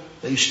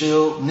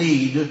still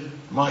need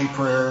my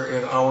prayer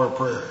and our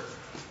prayer.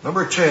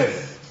 Number 10,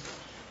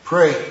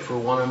 pray for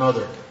one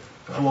another.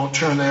 I won't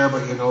turn there,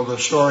 but you know the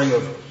story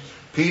of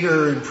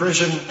Peter in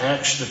prison,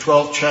 Acts the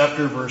 12th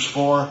chapter, verse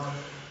 4.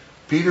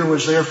 Peter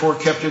was therefore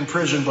kept in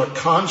prison, but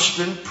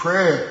constant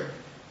prayer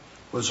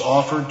was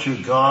offered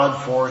to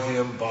God for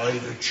him by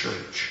the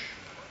church.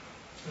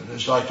 And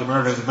as Dr.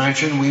 Meredith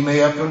mentioned,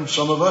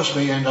 some of us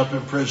may end up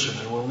in prison,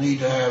 and we'll need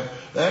to have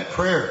that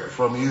prayer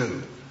from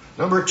you.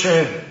 Number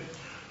 10,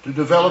 to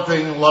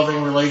developing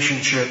loving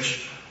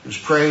relationships is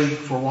pray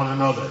for one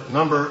another.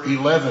 Number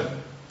 11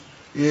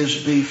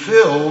 is be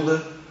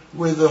filled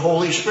with the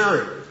Holy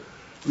Spirit.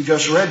 We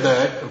just read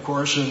that, of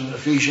course, in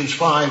Ephesians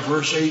 5,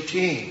 verse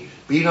 18.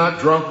 Be not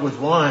drunk with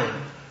wine,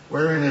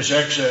 wherein is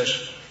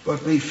excess,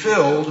 but be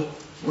filled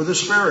with the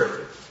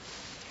Spirit.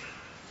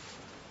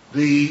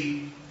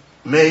 The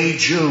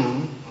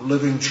May-June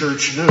Living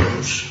Church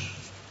News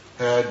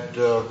had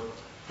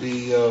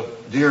the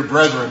Dear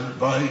Brethren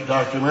by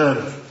Dr.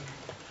 Meredith,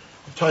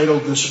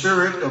 titled The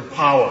Spirit of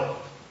Power.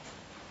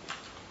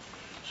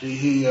 See,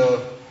 he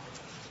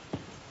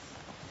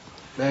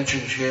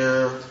mentions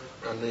here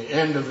on the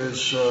end of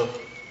his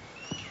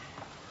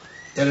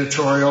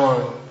editorial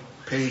on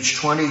page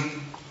 20,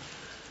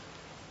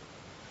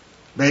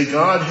 may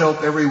God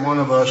help every one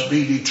of us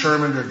be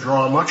determined to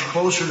draw much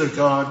closer to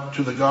God,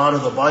 to the God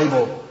of the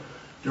Bible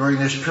during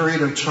this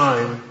period of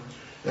time,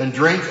 and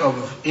drink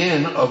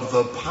in of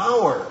the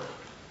power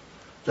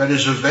that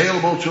is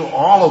available to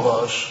all of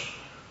us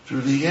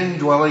through the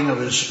indwelling of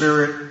His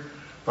Spirit,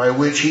 by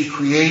which He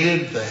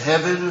created the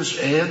heavens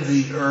and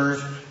the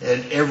earth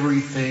and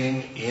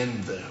everything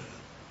in them.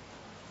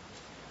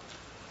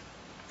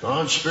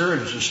 God's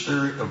Spirit is a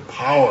spirit of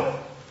power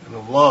and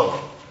of love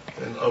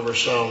and of a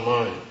sound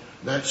mind.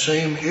 That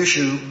same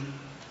issue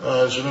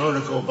is an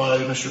article by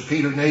Mr.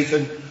 Peter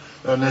Nathan,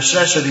 A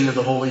Necessity of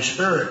the Holy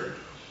Spirit.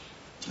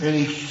 And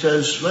he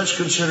says, let's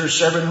consider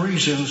 7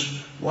 reasons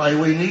why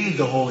we need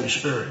the Holy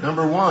Spirit.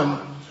 Number 1,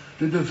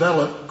 to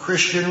develop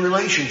Christian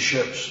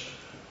relationships.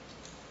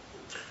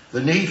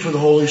 The need for the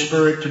Holy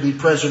Spirit to be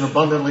present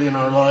abundantly in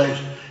our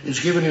lives is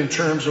given in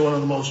terms of one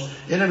of the most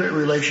intimate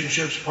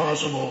relationships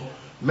possible,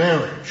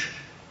 marriage.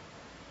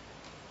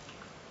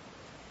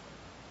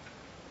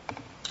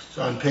 It's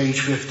on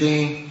page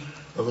 15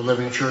 of the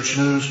Living Church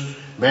News.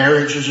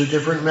 Marriage is a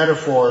different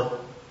metaphor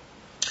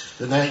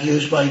than that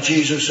used by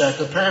Jesus at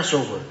the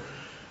Passover.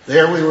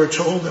 There we were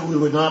told that we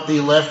would not be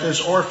left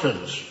as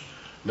orphans.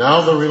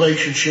 Now the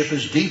relationship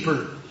is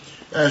deeper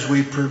as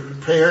we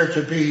prepare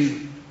to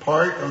be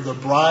part of the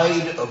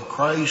bride of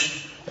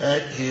Christ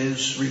at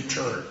His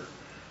return.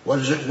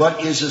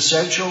 What is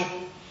essential?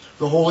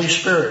 The Holy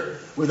Spirit.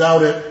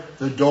 Without it,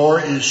 the door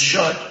is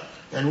shut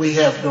and we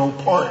have no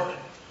part.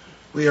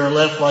 We are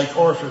left like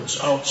orphans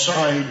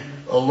outside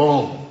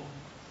alone.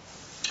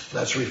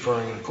 That's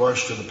referring, of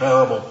course, to the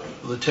parable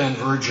of the 10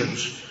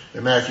 virgins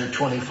in Matthew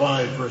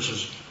 25,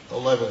 verses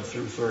 11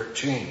 through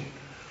 13.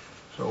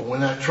 So when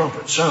that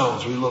trumpet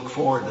sounds, we look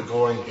forward to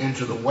going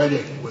into the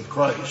wedding with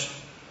Christ.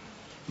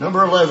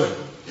 Number 11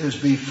 is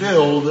be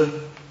filled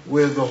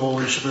with the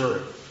Holy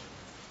Spirit.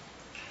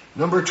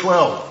 Number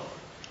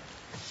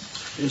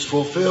 12 is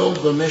fulfill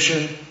the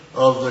mission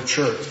of the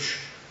church.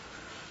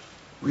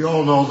 We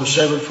all know the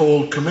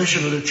 7-fold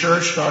commission of the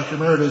church Dr.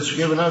 Meredith has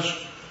given us.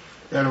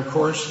 And of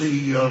course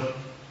the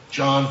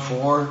John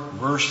 4,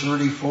 verse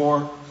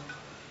 34,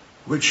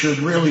 which should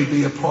really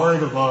be a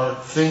part of our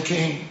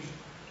thinking,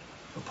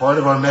 a part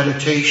of our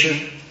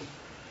meditation.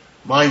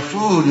 My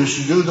food is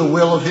to do the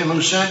will of Him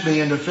who sent me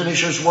and to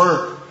finish His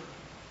work.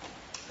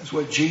 That's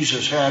what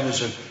Jesus had as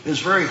his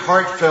very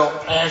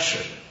heartfelt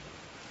passion,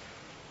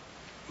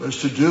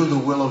 was to do the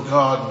will of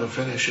God and to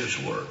finish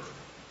His work.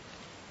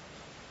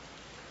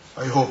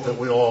 I hope that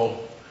we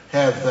all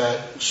have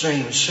that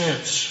same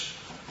sense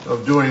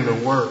of doing the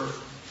work.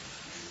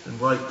 And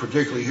right,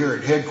 particularly here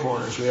at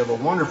headquarters, we have a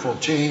wonderful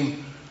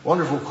team,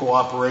 wonderful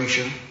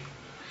cooperation,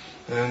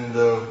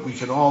 and we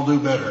can all do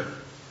better.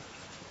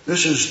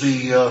 This is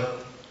the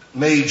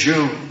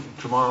May-June,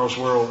 Tomorrow's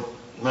World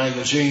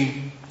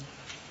magazine,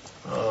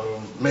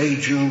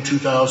 May-June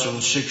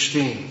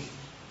 2016.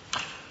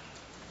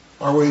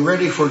 Are we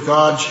ready for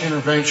God's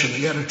intervention?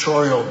 The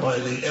editorial by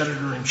the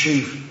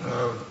editor-in-chief,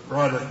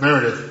 Roderick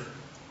Meredith.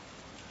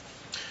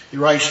 He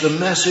writes, the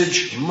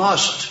message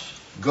must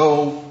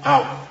go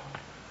out.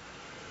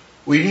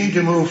 We need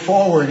to move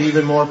forward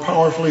even more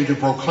powerfully to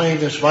proclaim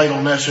this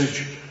vital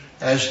message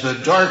as the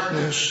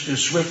darkness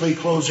is swiftly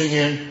closing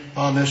in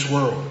on this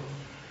world.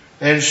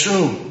 And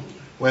soon,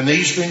 when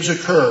these things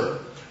occur,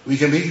 we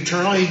can be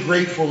eternally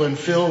grateful and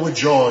filled with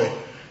joy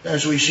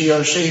as we see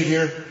our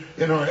Savior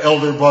and our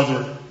elder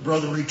brother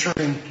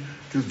returning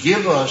to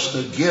give us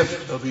the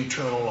gift of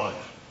eternal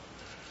life.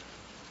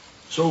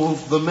 So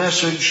the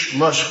message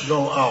must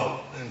go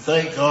out. And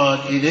thank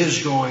God it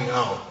is going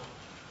out.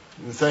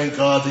 And thank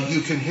God that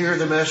you can hear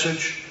the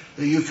message,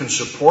 that you can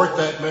support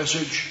that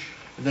message,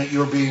 and that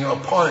you're being a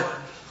part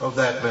of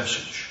that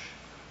message.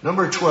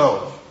 Number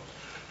 12,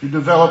 to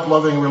develop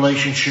loving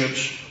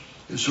relationships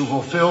is to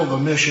fulfill the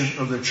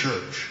mission of the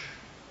church.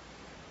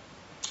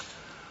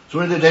 So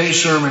in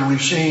today's sermon,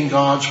 we've seen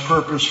God's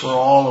purpose for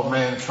all of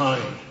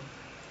mankind.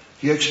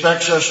 He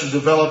expects us to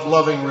develop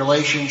loving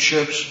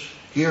relationships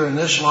here in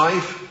this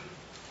life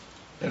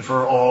and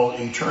for all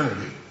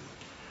eternity.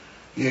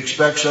 He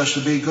expects us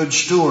to be good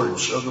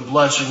stewards of the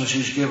blessings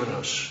He's given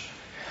us.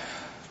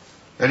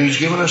 And He's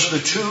given us the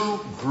two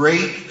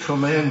great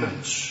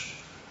commandments,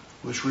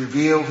 which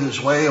reveal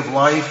His way of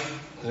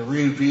life and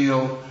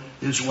reveal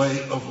His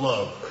way of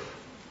love.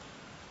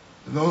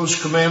 And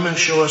those commandments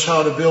show us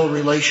how to build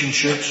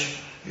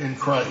relationships in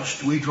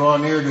Christ. We draw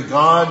near to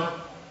God,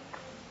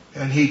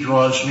 and He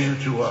draws near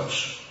to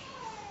us.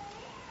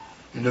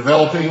 In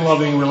developing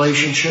loving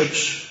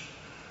relationships,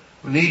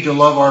 we need to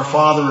love our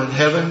Father in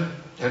heaven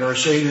and our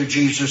Savior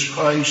Jesus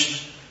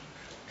Christ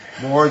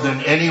more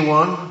than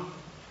anyone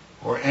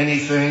or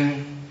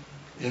anything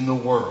in the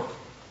world.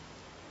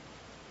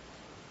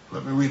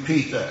 Let me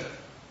repeat that.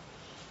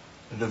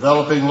 In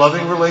developing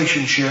loving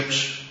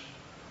relationships,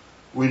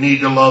 we need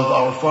to love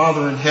our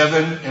Father in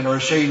heaven and our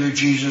Savior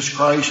Jesus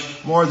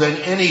Christ more than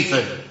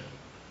anything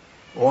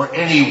or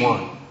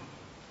anyone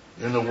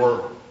in the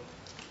world.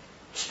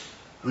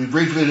 We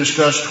briefly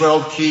discussed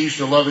 12 keys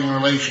to loving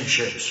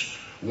relationships.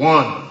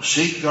 1,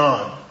 seek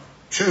God.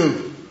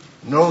 2,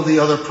 know the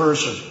other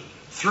person.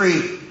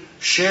 3,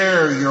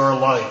 share your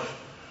life.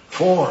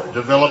 4,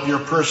 develop your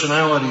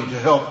personality to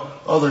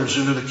help others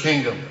into the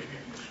kingdom.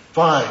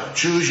 5,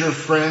 choose your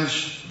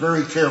friends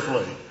very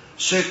carefully.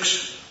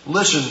 6,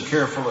 listen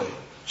carefully.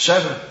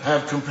 7,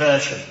 have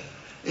compassion.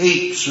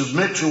 8,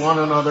 submit to one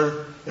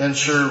another and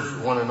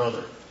serve one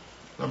another.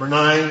 Number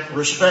 9,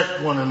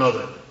 respect one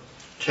another.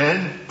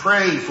 10,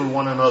 pray for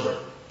one another.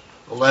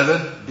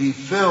 11, be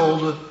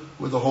filled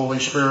with the Holy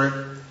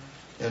Spirit.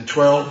 And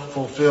 12,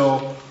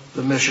 fulfill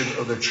the mission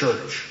of the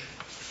church.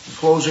 In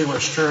closing,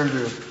 let's turn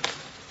to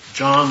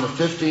John the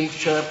 15th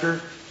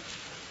chapter.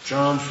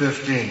 John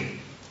 15.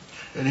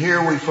 And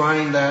here we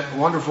find that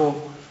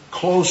wonderful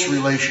close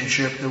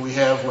relationship that we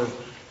have with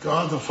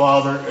God the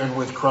Father and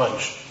with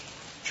Christ.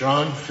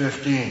 John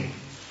 15.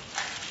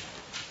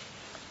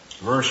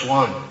 Verse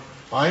 1.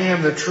 I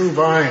am the true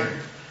vine,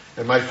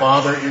 and my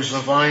Father is the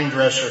vine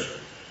dresser.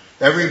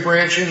 Every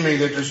branch in me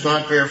that does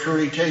not bear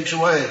fruit, He takes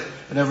away.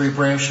 And every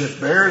branch that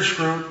bears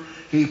fruit,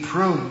 He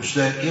prunes,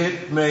 that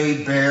it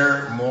may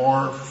bear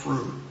more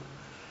fruit.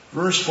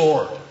 Verse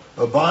 4.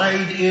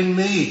 Abide in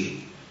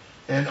me,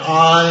 and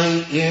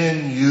I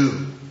in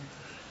you.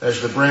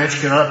 As the branch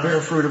cannot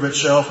bear fruit of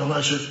itself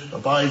unless it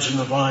abides in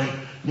the vine,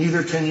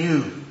 neither can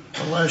you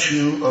unless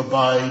you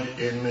abide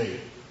in me.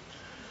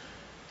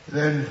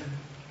 Then,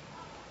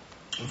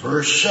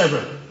 verse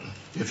 7.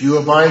 If you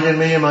abide in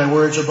me and my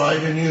words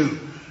abide in you,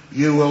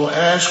 you will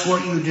ask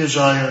what you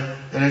desire,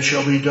 and it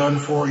shall be done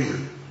for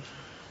you.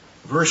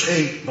 Verse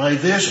 8. By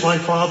this my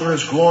Father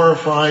is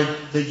glorified,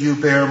 that you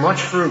bear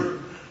much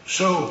fruit.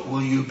 So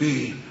will you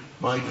be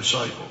my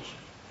disciples.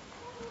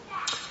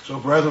 So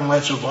brethren,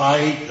 let's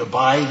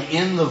abide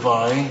in the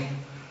vine,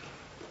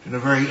 in a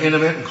very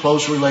intimate and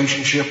close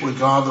relationship with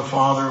God the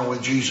Father and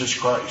with Jesus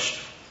Christ.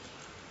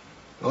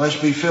 Now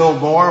let's be filled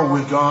more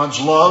with God's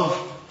love,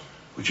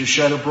 which is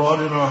shed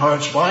abroad in our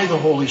hearts by the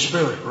Holy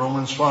Spirit.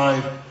 Romans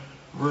 5,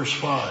 verse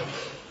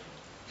 5.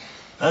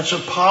 That's a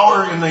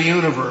power in the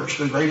universe,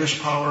 the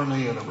greatest power in the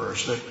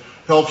universe, that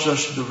helps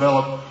us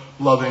develop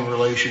loving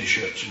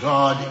relationships.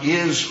 God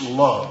is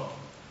love,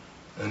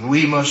 and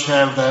we must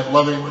have that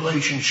loving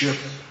relationship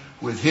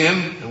with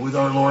Him and with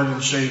our Lord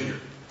and Savior.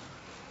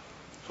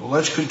 So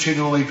let's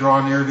continually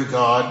draw near to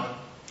God,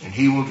 and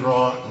He will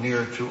draw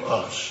near to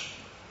us.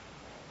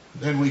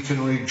 Then we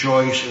can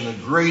rejoice in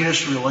the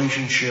greatest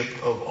relationship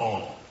of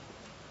all.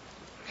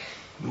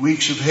 In the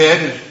weeks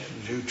ahead,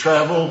 as you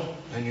travel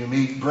and you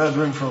meet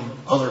brethren from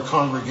other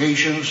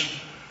congregations,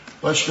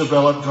 let's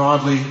develop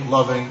godly,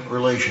 loving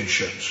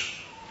relationships.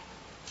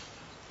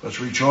 Let's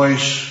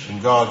rejoice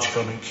in God's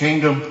coming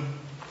kingdom.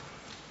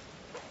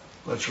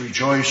 Let's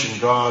rejoice in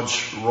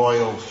God's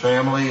royal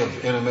family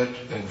of intimate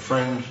and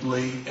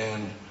friendly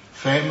and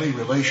family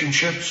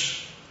relationships.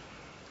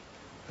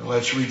 And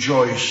let's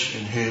rejoice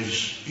in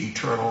His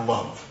eternal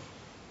love.